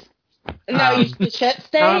face. No, you the shit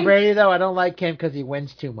stain. Tom Brady though, I don't like him because he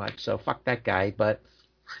wins too much, so fuck that guy. But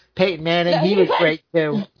Peyton Manning, he was great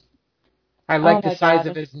too. I like the size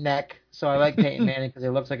of his neck, so I like Peyton Manning because he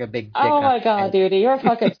looks like a big dick. Oh my god, dude, you're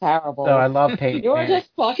fucking terrible. So I love Peyton You're Manning. just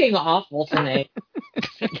fucking awful tonight.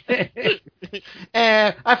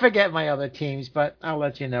 I forget my other teams, but I'll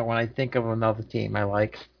let you know when I think of another team I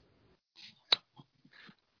like.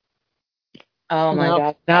 Oh my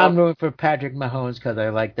god. Now I'm rooting for Patrick Mahomes because I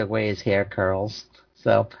like the way his hair curls.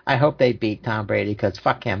 So I hope they beat Tom Brady because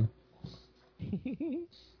fuck him.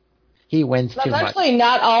 He wins too much. That's actually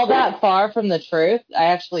not all that far from the truth. I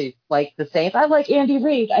actually like the Saints. I like Andy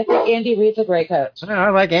Reid. I think Andy Reid's a great coach. I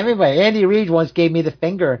like everybody. Andy Reid once gave me the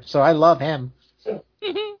finger, so I love him.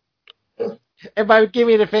 If I would give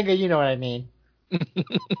me the finger, you know what I mean.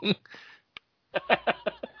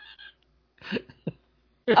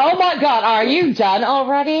 Oh my god, are you done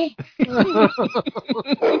already?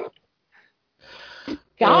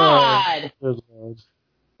 God. Oh,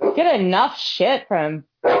 get enough shit from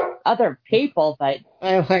other people, but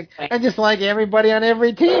I just like everybody on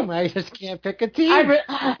every team. I just can't pick a team. I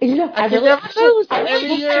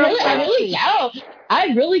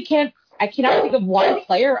really can't. I cannot think of one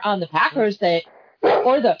player on the Packers that,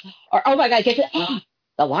 or oh my god,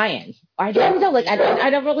 the Lions. I don't know. Like I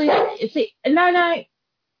don't really see. No.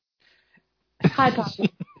 Hi, Papa.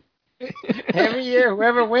 Every year,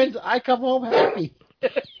 whoever wins, I come home happy.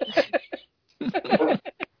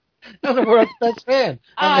 I'm the world's best fan.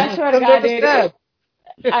 I swear to God, dude.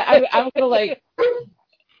 I'm gonna like.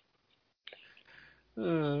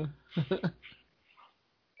 Oh,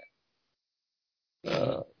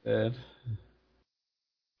 man.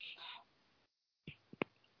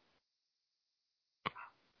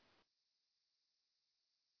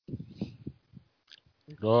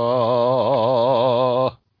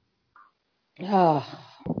 Oh.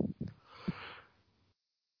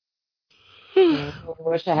 I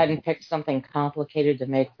wish I hadn't picked something complicated to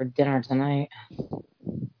make for dinner tonight.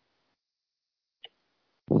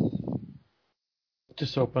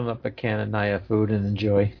 Just open up a can of Naya food and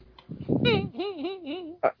enjoy.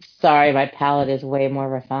 Sorry, my palate is way more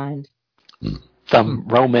refined. Some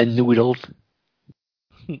Roman noodles.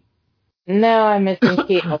 No, I'm missing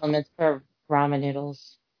key elements for ramen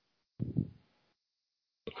noodles.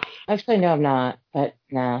 Actually, no, I'm not. But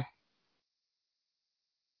no.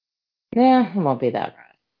 Yeah, it won't be that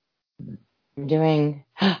bad. I'm doing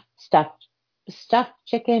stuffed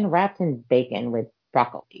chicken wrapped in bacon with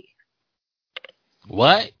broccoli.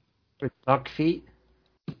 What? With duck feet?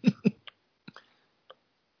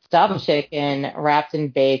 Stuffed chicken wrapped in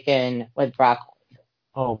bacon with broccoli.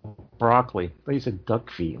 Oh, broccoli. But you said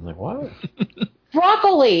duck feet. I'm like, what?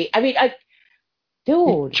 Broccoli! I mean,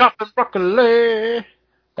 dude. Chopping broccoli!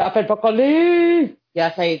 Chopping broccoli!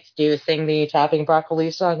 Yes, I do sing the chopping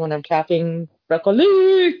broccoli song when I'm chopping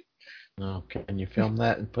broccoli! Oh, can you film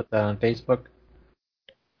that and put that on Facebook?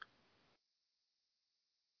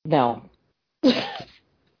 No.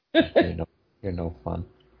 You're no fun.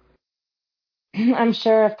 I'm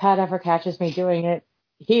sure if Pat ever catches me doing it,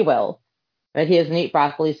 he will. But he doesn't eat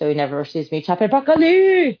broccoli, so he never sees me chopping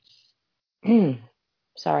broccoli!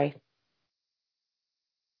 Sorry.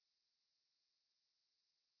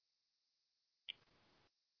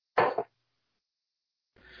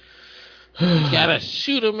 You gotta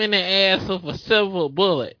shoot him in the ass with a silver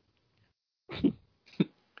bullet.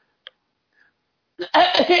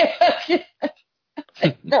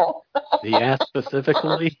 No. The ass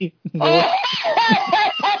specifically? No.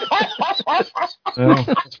 Well,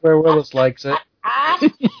 that's where Willis likes it.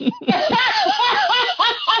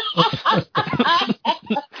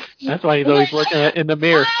 That's why he's always looking in the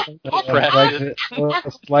mirror.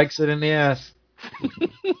 Likes it in the ass.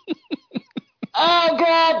 Oh,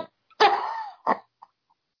 God.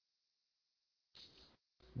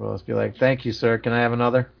 Willis be like, thank you, sir. Can I have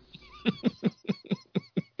another?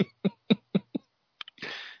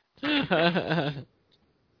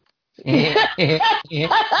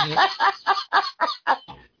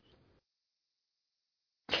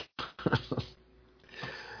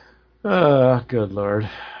 Oh, good Lord.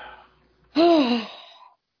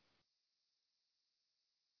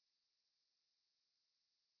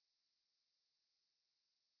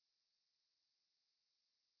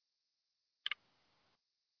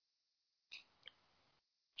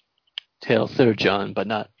 Hail Sir John, but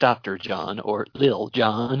not Dr. John or Lil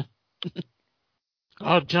John.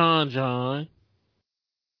 Oh, John.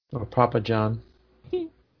 Or Papa John.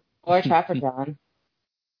 Or Trapper John.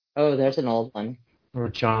 Oh, there's an old one. Or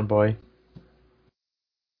John Boy.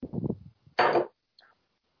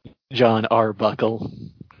 John Arbuckle.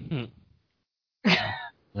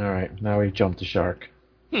 Alright, now we've jumped the shark.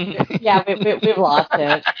 Yeah, we've lost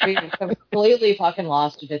it. We've completely fucking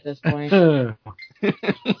lost it at this point.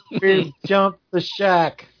 We've jumped the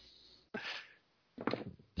shack.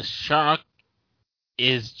 The shark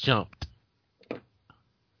is jumped.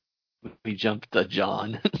 We jumped the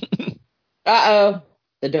John. Uh-oh.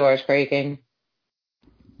 The door is creaking.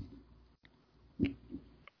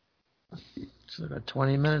 So got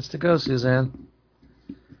 20 minutes to go, Suzanne.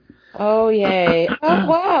 Oh, yay. Oh,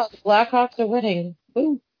 wow. The Blackhawks are winning.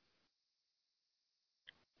 Woo.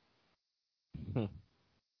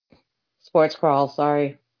 Sports crawl,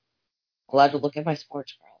 sorry. Allowed to look at my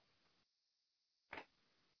sports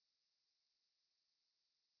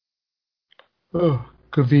crawl. Oh,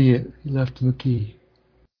 convenient. He left him a key.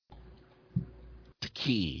 The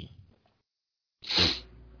key.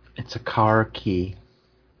 It's a car key.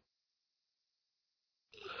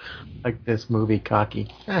 Like this movie, Cocky.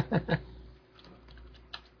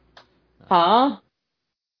 Huh?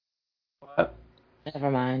 What? Never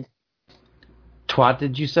mind. Twat,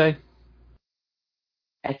 did you say?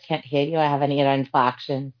 I can't hear you. I have an ear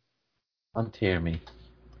inflection. Untear me.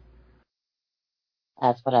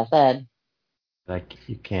 That's what I said. Like,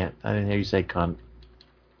 you can't. I didn't hear you say cunt.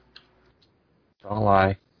 Don't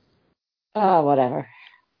lie. Oh, whatever.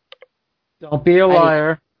 Don't be a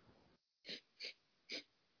liar.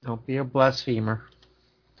 Don't be a blasphemer.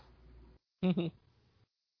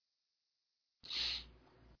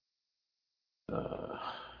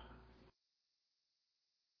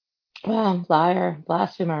 Well, liar,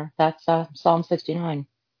 blasphemer. That's Psalm 69.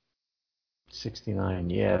 69,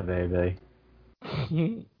 yeah, baby.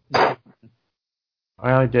 I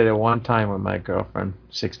only did it one time with my girlfriend,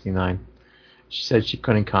 69. She said she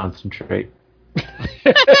couldn't concentrate. Well,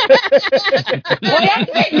 I have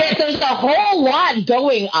to admit, there's a whole lot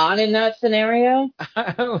going on in that scenario.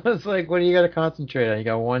 I was like, what do you got to concentrate on? You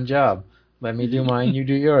got one job. Let me do mine, you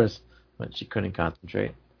do yours. But she couldn't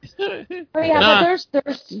concentrate. But yeah,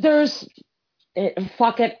 but there's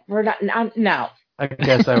fuck it, we're not, no. I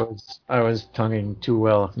guess I was tonguing too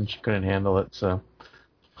well and she couldn't handle it, so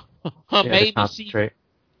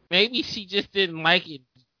maybe she just didn't like it,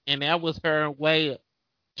 and that was her way of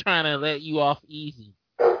trying to let you off easy.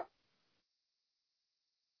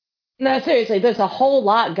 No, seriously, there's a whole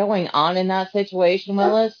lot going on in that situation,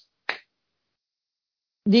 Willis.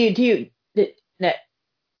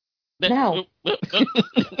 No.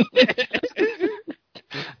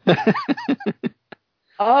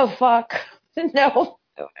 Oh, fuck. No.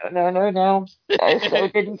 No. I so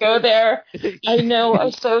didn't go there. I know, I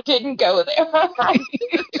so didn't go there.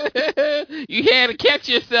 You had to catch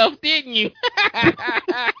yourself, didn't you?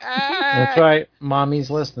 That's right. Mommy's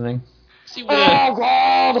listening. She was. Oh,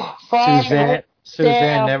 God.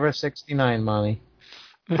 Suzanne, never 69, Mommy.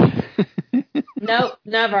 Nope,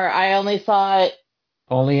 never. I only saw it.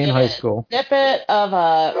 Only in high school. Snippet of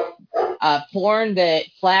a porn that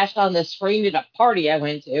flashed on the screen at a party I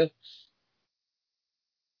went to.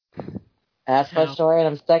 That's my story, and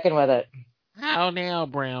I'm sticking with it. How now,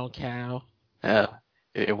 brown cow? If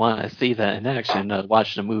you want to see that in action,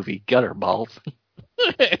 watch the movie Gutterballs.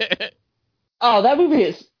 Oh, that movie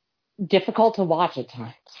is difficult to watch at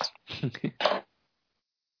times.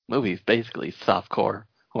 Movie's basically softcore,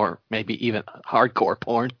 or maybe even hardcore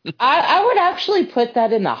porn. I would actually put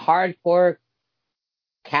that in the hardcore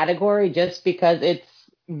category just because it's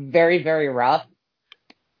very, very rough.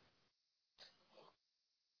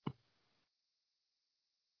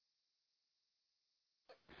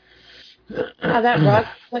 Oh, that rug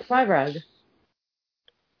like my rug.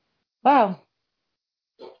 Wow.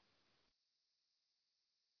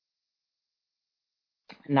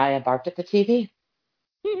 Naya barked at the TV.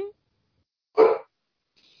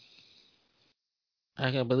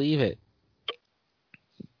 I can believe it.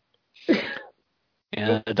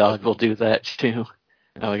 Yeah, the dog will do that too.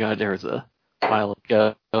 Oh my God, there was a while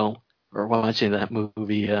ago we're watching that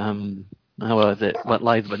movie. How was it? What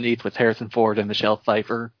Lies Beneath with Harrison Ford and Michelle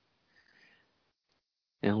Pfeiffer.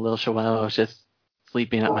 And little Chihuahua was just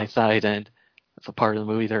sleeping at my side, and it's a part of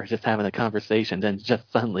the movie they're just having a conversation. Then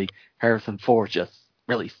just suddenly Harrison Ford just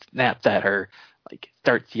really snaps at her, like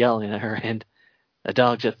starts yelling at her, and the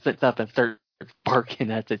dog just sits up and starts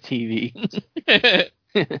barking at the TV.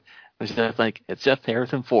 It's just like, it's just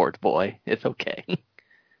Harrison Ford, boy. It's okay.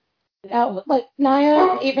 No, like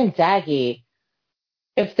Naya, even Daggy.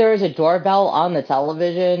 If there's a doorbell on the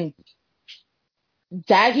television,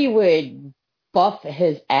 Daggy would buff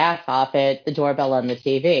his ass off at the doorbell on the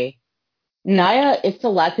TV. Naya is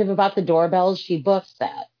selective about the doorbells. She buffs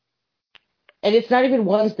that. And it's not even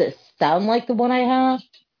ones that sound like the one I have.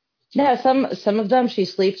 No, some of them she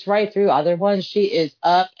sleeps right through. Other ones she is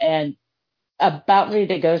up and about ready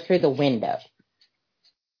to go through the window.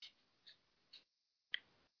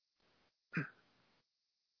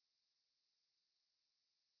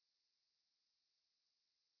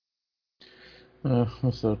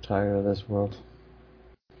 I'm so tired of this world.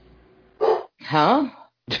 Huh?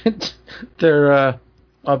 They're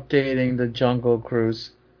updating the Jungle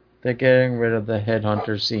Cruise. They're getting rid of the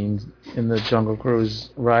headhunter scene in the Jungle Cruise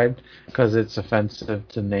ride because it's offensive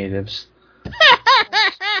to natives.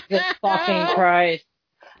 Jesus fucking Christ.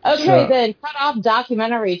 Okay, So- then cut off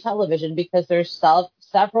documentary television because there's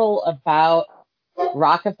several about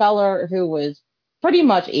Rockefeller who was pretty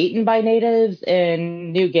much eaten by natives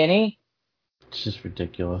in New Guinea. It's just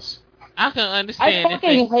ridiculous. I can I understand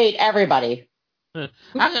fucking hate everybody. I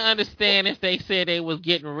can understand if they said they was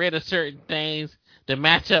getting rid of certain things to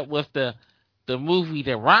match up with the movie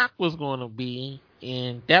that Rock was going to be,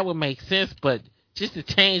 and that would make sense. But just to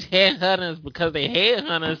change headhunters because they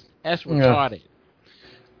headhunters, that's retarded.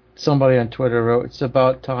 Somebody on Twitter wrote, "It's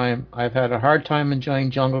about time. I've had a hard time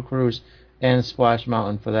enjoying Jungle Cruise and Splash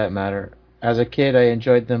Mountain for that matter. As a kid, I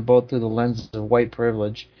enjoyed them both through the lens of white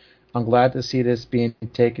privilege. I'm glad to see this being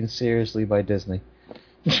taken seriously by Disney."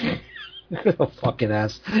 Oh, fucking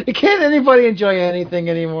ass. Can't anybody enjoy anything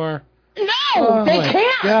anymore? No, they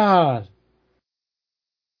can't. God.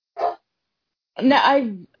 No,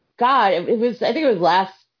 it was, I think it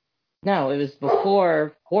was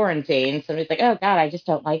before quarantine. Somebody's like, oh God, I just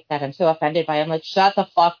don't like that. I'm so offended by it. I'm like, shut the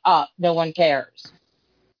fuck up. No one cares.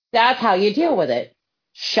 That's how you deal with it.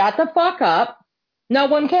 Shut the fuck up. No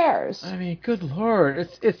one cares. I mean, good lord.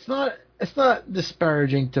 It's not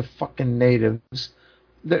disparaging to fucking natives.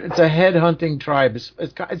 It's a headhunting tribe.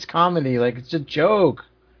 It's comedy. Like, it's a joke.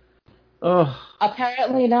 Ugh.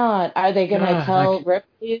 Apparently not. Are they going to tell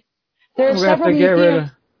Ripley? There's We have several to get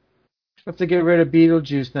museums. rid of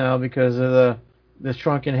Beetlejuice now because of the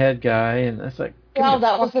shrunken head guy, and it's like, Well,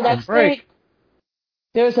 that was the next break. thing.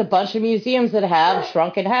 There's a bunch of museums that have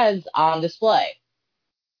shrunken heads on display.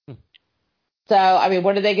 So, I mean,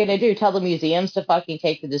 what are they going to do? Tell the museums to fucking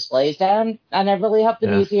take the displays down? And I really hope the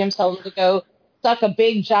museums tell them to go suck a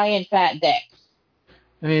big, giant, fat dick.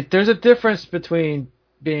 I mean, there's a difference between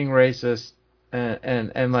being racist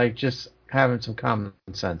and like just having some common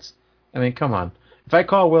sense. I mean, come on. If I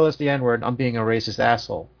call Willis the N-word, I'm being a racist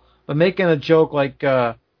asshole. But making a joke like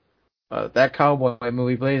that cowboy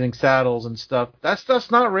movie, Blazing Saddles and stuff, that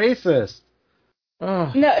stuff's not racist.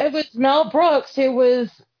 Ugh. No, it was Mel Brooks who was...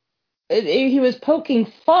 He was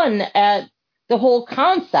poking fun at the whole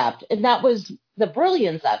concept, and that was the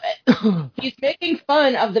brilliance of it. He's making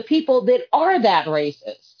fun of the people that are that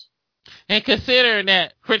racist. And considering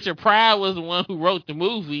that Richard Pryor was the one who wrote the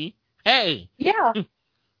movie, hey. Yeah.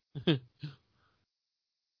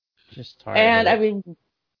 Just tired. And I mean,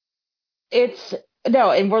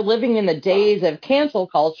 and we're living in the days of cancel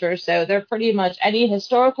culture, so they're pretty much any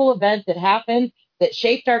historical event that happened that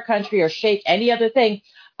shaped our country or shaped any other thing.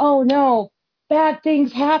 Oh no, bad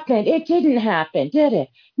things happened. It didn't happen, did it?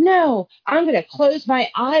 No, I'm going to close my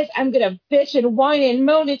eyes. I'm going to bitch and whine and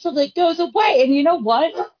moan until it goes away. And you know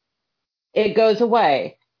what? It goes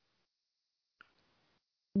away.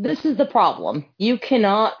 This is the problem. You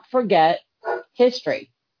cannot forget history.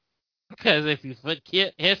 Because if you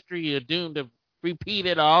forget history, you're doomed to repeat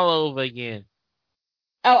it all over again.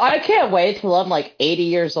 Oh, I can't wait till I'm like 80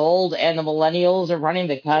 years old and the millennials are running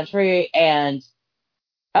the country and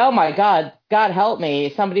oh my God, God help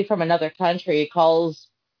me, somebody from another country calls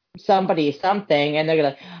somebody something and they're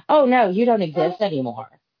going to, oh no, you don't exist anymore.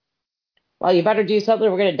 Well, you better do something.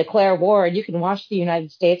 We're going to declare war and you can watch the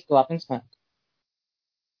United States go up in smoke.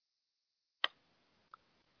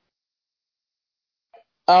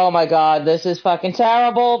 Oh my God, this is fucking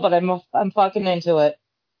terrible, but I'm fucking into it.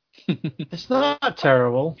 It's not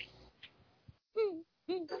terrible.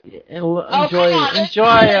 Enjoy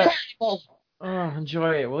it.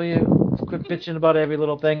 Enjoy it, will you? Quit bitching about every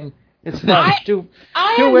little thing. It's fun. Two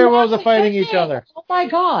werewolves are fighting each other. Oh my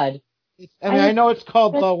God. I mean, I know it's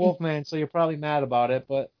called The Wolfman, so you're probably mad about it,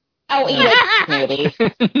 but... Oh, eat it,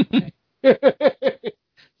 maybe.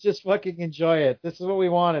 Just fucking enjoy it. This is what we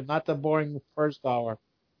wanted, not the boring first hour.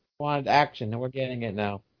 We wanted action, and we're getting it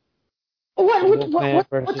now. What the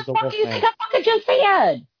fuck do you think I fucking just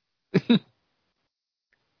said?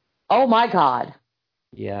 Oh my God.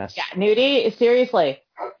 Yes. Yeah, Nudie, seriously,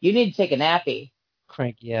 you need to take a nappy.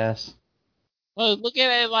 Cranky ass. Well, look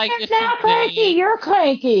at it like You're this. not cranky. You're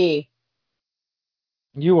cranky.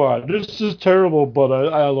 You are. This is terrible, but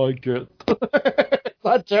I like it. It's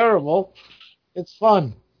not terrible. It's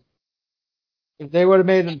fun. If they would have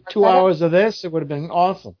made 2 hours of this, it would have been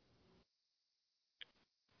awesome.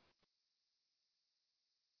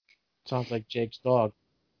 Sounds like Jake's dog.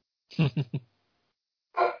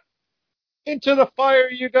 Into the fire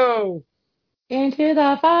you go. Into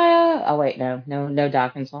the fire. Oh wait, no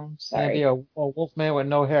Dawkins song. Can't be Sorry. a wolf man with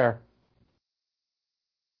no hair.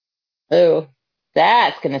 Ooh,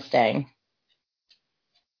 that's gonna sting.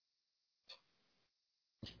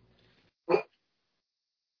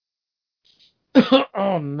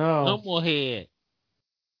 Oh no. No more head.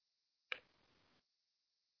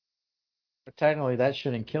 But technically, that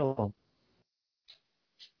shouldn't kill him.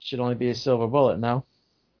 Should only be a silver bullet now.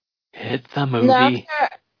 It's a No, movie.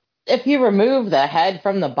 if you remove the head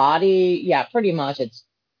from the body, yeah, pretty much it's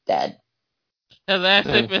dead. And that's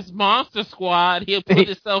if it's Monster Squad, he'll put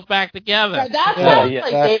himself back together. So that sounds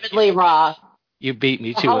like David Lee Roth. You beat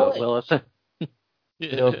me to it, Willis.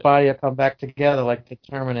 His body will come back together like the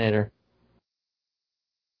Terminator.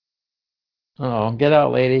 Oh, get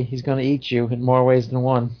out, lady. He's going to eat you in more ways than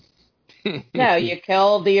one. No, you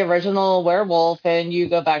kill the original werewolf and you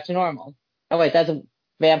go back to normal. Oh wait, that's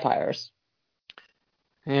vampires.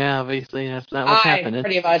 Yeah, obviously that's not what's happening.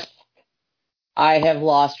 Pretty much. I have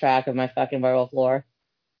lost track of my fucking werewolf lore.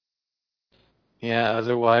 Yeah,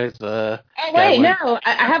 otherwise, Oh wait, no,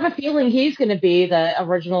 I have a feeling he's going to be the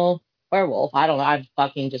original werewolf. I don't know. I'm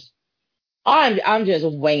just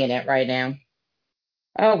winging it right now.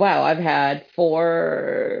 Oh wow, I've had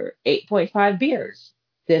 8.5 beers.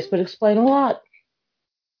 This would explain a lot.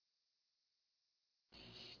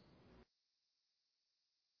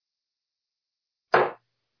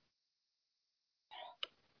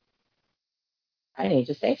 I need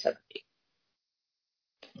to save something.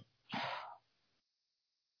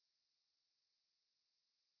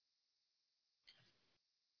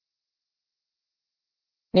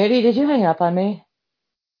 Nudie, did you hang up on me?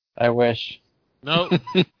 I wish. Nope.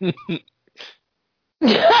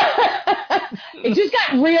 It just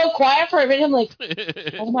got real quiet for a minute. I'm like,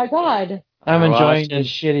 oh my god. I'm enjoying this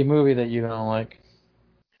shitty movie that you don't like.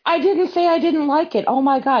 I didn't say I didn't like it. Oh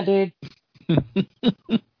my god, dude.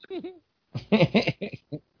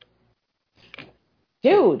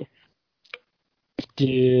 Dude.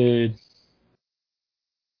 Dude.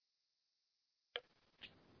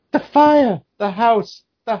 The fire! The house!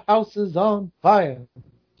 The house is on fire!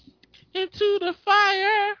 Into the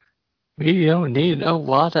fire! We don't need no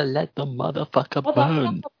water, let the motherfucker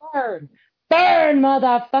burn. Burn! Burn,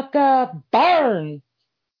 motherfucker! Burn!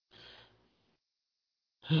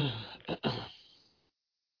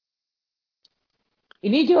 You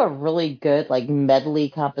need to do a really good, like, medley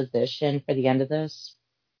composition for the end of this.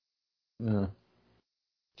 Yeah.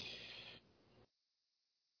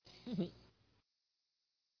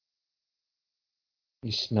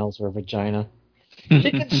 He smells her vagina. You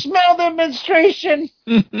can smell the menstruation!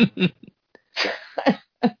 Come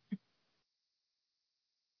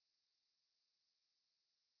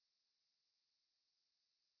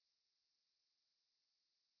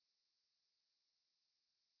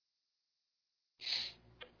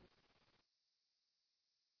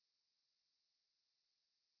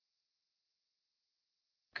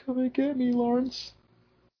and get me, Lawrence.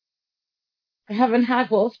 I haven't had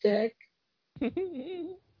wolf dick.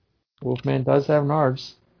 Wolfman does have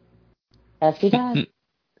nards. Yes, he does.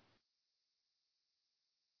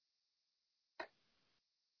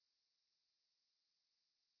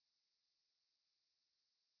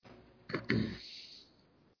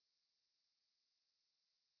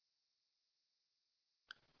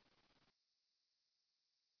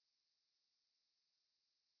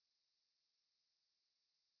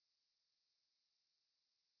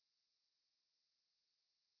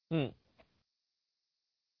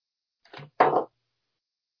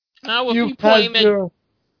 Now if you point at...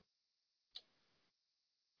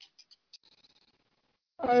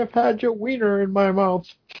 I've had your wiener in my mouth.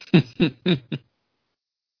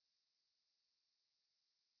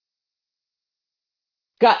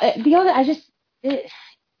 God, the other, I just...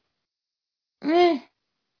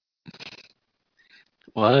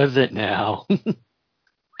 What is it now?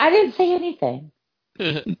 I didn't say anything.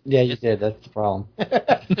 Yeah, you did. That's the problem.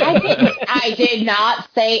 I did not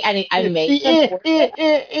say any. I made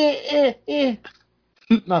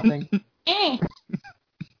Nothing.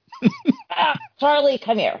 Charlie,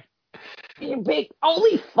 come here. You big.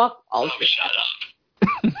 Holy fuck. Oh, shut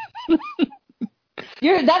up.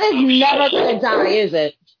 That is never going to die, is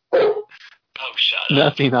it? Oh, shut up.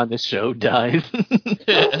 Nothing on this show dies.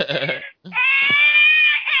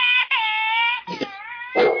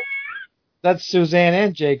 That's Suzanne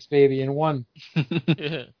and Jake's baby in one. Oh,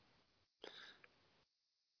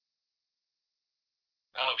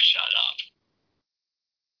 shut up.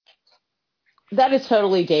 That is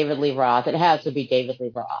totally David Lee Roth. It has to be David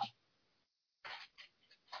Lee Roth.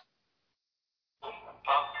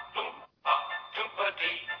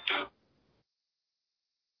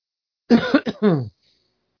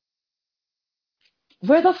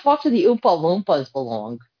 Where the fuck do the Oompa Loompas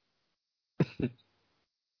belong?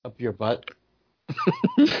 Up your butt.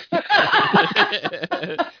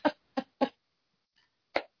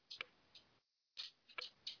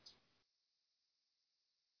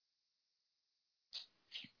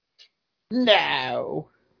 No.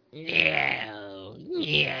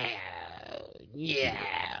 He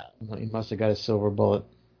must have got a silver bullet.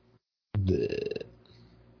 Bleh.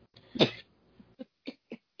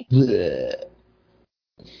 Bleh.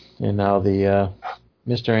 And now the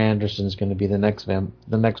Mr. Anderson's going to be the next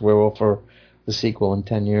werewolf for the sequel in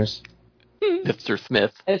 10 years. Mr.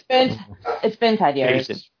 Smith. It's been 10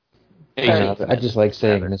 years. I just like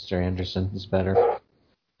saying Mr. Anderson is better.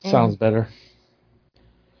 Sounds better.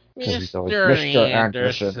 Mr.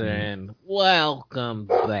 Anderson, welcome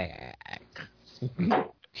back.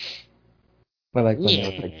 I like when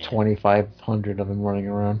there's like 2,500 of them running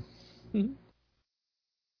around.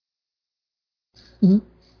 You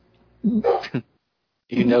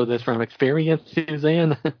know this from experience,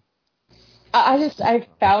 Suzanne? I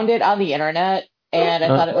found it on the internet, and I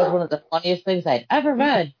thought it was one of the funniest things I'd ever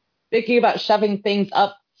read. Thinking about shoving things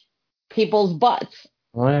up people's butts.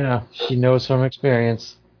 Oh yeah, she knows from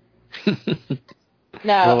experience.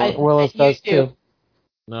 No, Willis does too.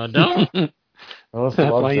 No, don't. Willis That's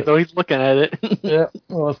loves why he's it. always looking at it. Yeah,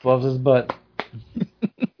 Willis loves his butt.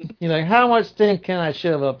 He's like, how much stink can I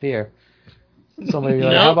shove up here? Somebody be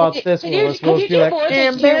like, how about this, Willis? Willis be like,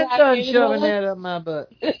 damn, man, done shoving that up my butt.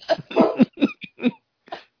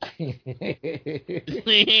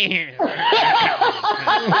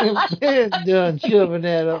 Man, done shoving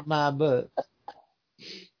that up my butt.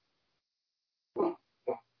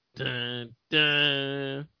 Dun,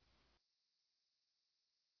 dun.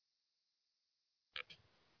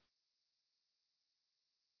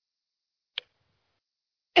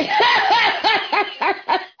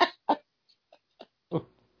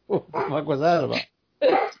 What the fuck was that about?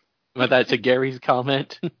 But that's a Gary's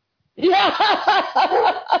comment. Yeah.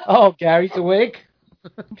 Oh, Gary's awake?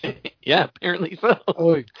 Yeah, apparently so.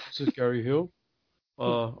 Oi, this is Gary Hill.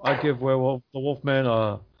 I give the Wolfman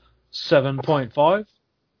a 7.5.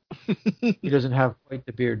 He doesn't have quite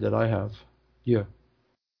the beard that I have. Yeah.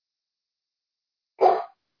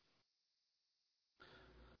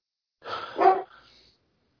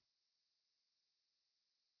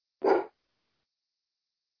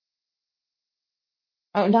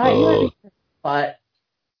 Oh, not you. But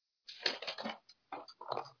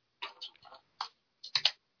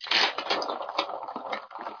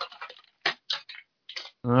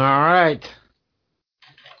All right.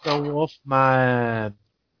 The Wolfman.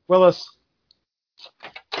 Willis.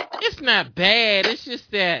 It's not bad. It's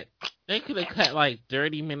just that they could have cut like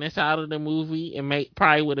 30 minutes out of the movie and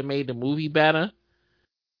probably would have made the movie better.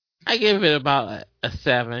 I give it about a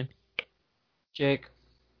 7. Jake.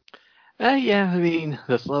 Yeah, I mean,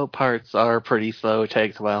 the slow parts are pretty slow. It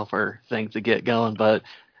takes a while for things to get going, but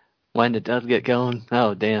when it does get going,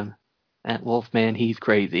 oh, damn. That Wolfman, he's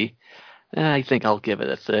crazy. I think I'll give it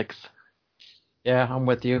a 6. Yeah, I'm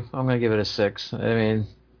with you. I'm going to give it a 6. I mean,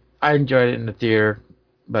 I enjoyed it in the theater,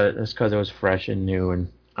 but it's because it was fresh and new. And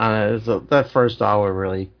that first hour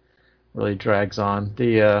really drags on.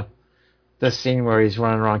 The scene where he's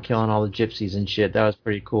running around killing all the gypsies and shit, that was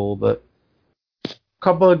pretty cool. But a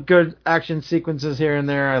couple of good action sequences here and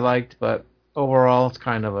there I liked, but overall it's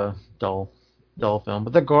kind of a dull film.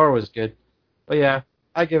 But the gore was good. But yeah,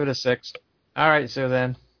 I give it a 6. All right, so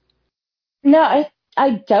then. no,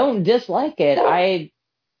 I don't dislike it.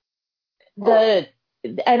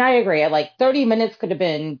 And I agree. Like 30 minutes could have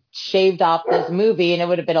been shaved off this movie, and it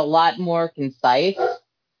would have been a lot more concise.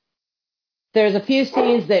 There's a few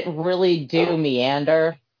scenes that really do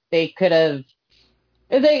meander. They could have.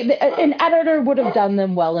 An editor would have done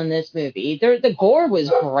them well in this movie. The gore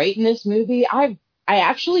was great in this movie. I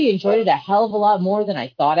actually enjoyed it a hell of a lot more than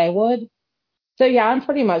I thought I would. So yeah, I'm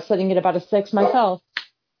pretty much sitting at about a 6 myself.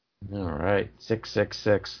 All right,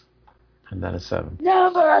 666, and then a 7.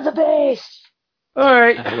 Number of the beast. All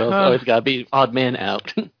right. Well, always got to be odd man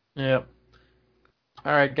out. Yep.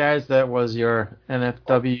 All right, guys, that was your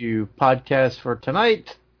NFW podcast for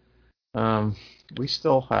tonight. We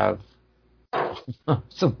still have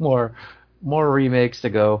some more remakes to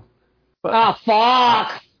go. But oh,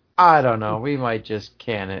 fuck! I don't know. We might just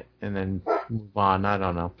can it and then move on. I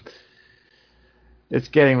don't know. It's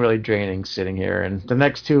getting really draining sitting here. And the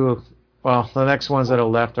next two, well, the next ones that are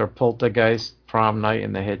left are Poltergeist, Prom Night,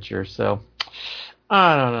 and The Hitcher. So,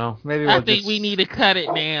 I don't know. Maybe I think we need to cut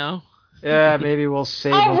it now. Yeah, maybe we'll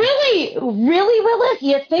save Oh, them. really? Really, Willis?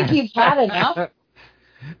 You think you've had enough?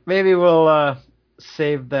 Maybe we'll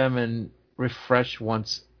save them and refresh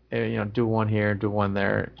once, do one here, do one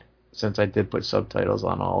there, since I did put subtitles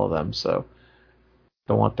on all of them. So,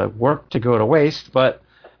 don't want the work to go to waste, but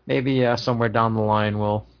maybe somewhere down the line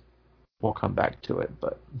we'll come back to it.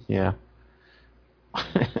 But, yeah.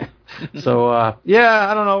 So, I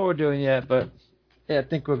don't know what we're doing yet, but yeah, I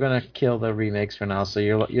think we're gonna kill the remakes for now. So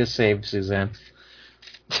you're saved, Suzanne.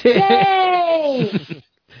 Yay!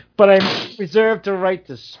 But I reserve the right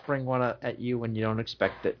to spring one at you when you don't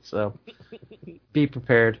expect it. So be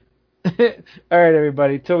prepared. All right,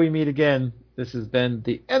 everybody. Till we meet again. This has been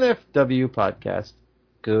the NFW podcast.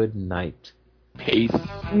 Good night. Peace.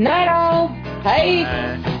 Night all. Hey.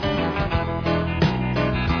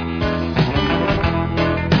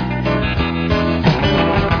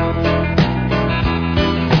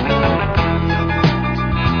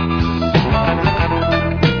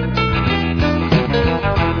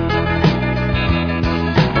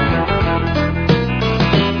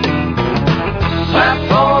 Clap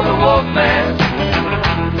for the Wolfman.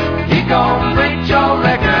 He gon' reach your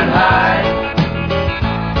record high.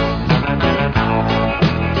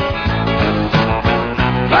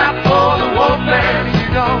 Clap for the Wolfman. You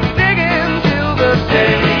gon' dig him till the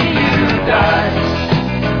day you die.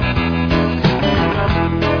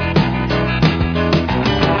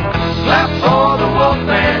 Clap for the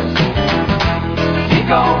Wolfman. He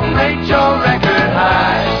gon' reach your record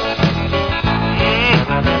high.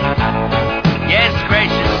 Yes,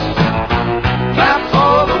 gracious. Clap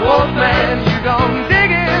for the Wolfman. You gon'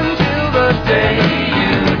 dig in till the day you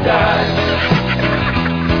die.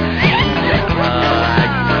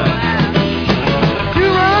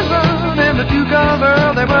 Two run and the two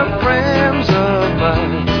girl, they were friends of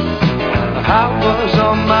mine. I was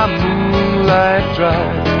on my moonlight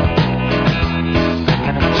drive.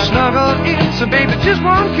 Snuggled in, so baby, just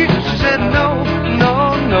one kiss. She said no,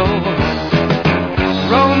 no, no.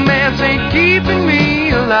 Romance ain't keeping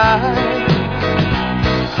me alive.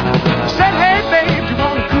 I said, hey babe, you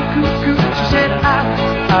wanna coo. She said, I.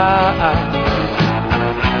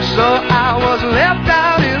 So I was left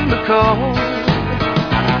out in the cold.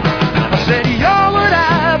 I said, you're what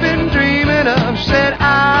I've been dreaming of. She said,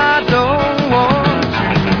 I don't want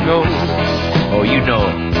to go. Oh, you know,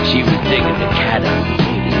 she was digging the cat out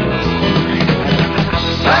the radio.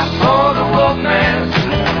 Clap for the Wolfman.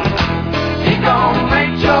 He gon'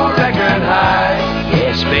 reach your record high.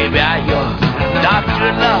 Yes, baby, I'm your doctor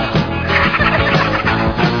of love.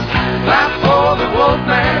 Clap for the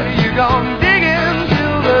Wolfman. You gon' dig him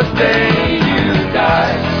till the day you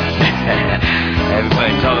die.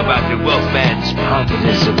 Everybody talk about the Wolfman's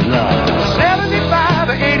pompous of love. 75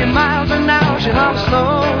 or 80 miles an hour. She hums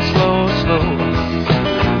slow, slow, slow.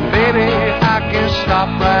 Baby, I can stop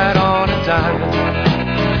right on a dime.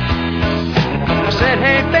 I said,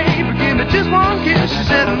 hey baby, give me just one kiss. She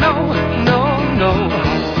said, no, no, no.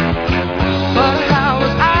 But how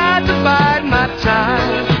was I to bide my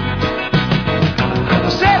time? I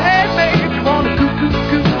said, hey baby, you wanna coo.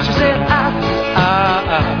 She said, I.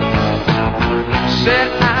 She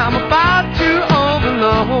said, I'm about to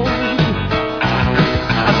overload.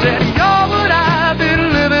 I said, you're what I've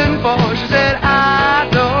been living for. She said, I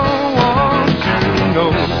don't want to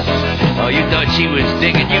know. Oh, you thought she was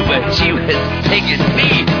digging you, but she was digging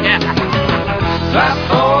me. Clap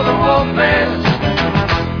for the Wolfman.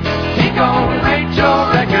 He gon' reach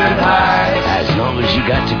your record high. As long as you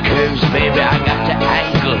got the curves, baby, I got the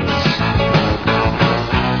angles.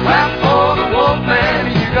 Clap for the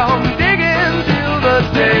Wolfman. You gon' dig in till the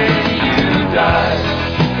day you die.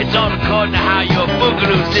 It's all according to how your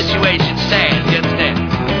boogaloo situation stands, you understand?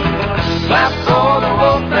 Clap for the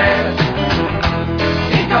Wolfman.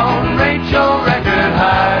 He gon' reach your record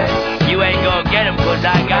high. You ain't gonna get him 'cause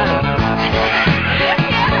I got him.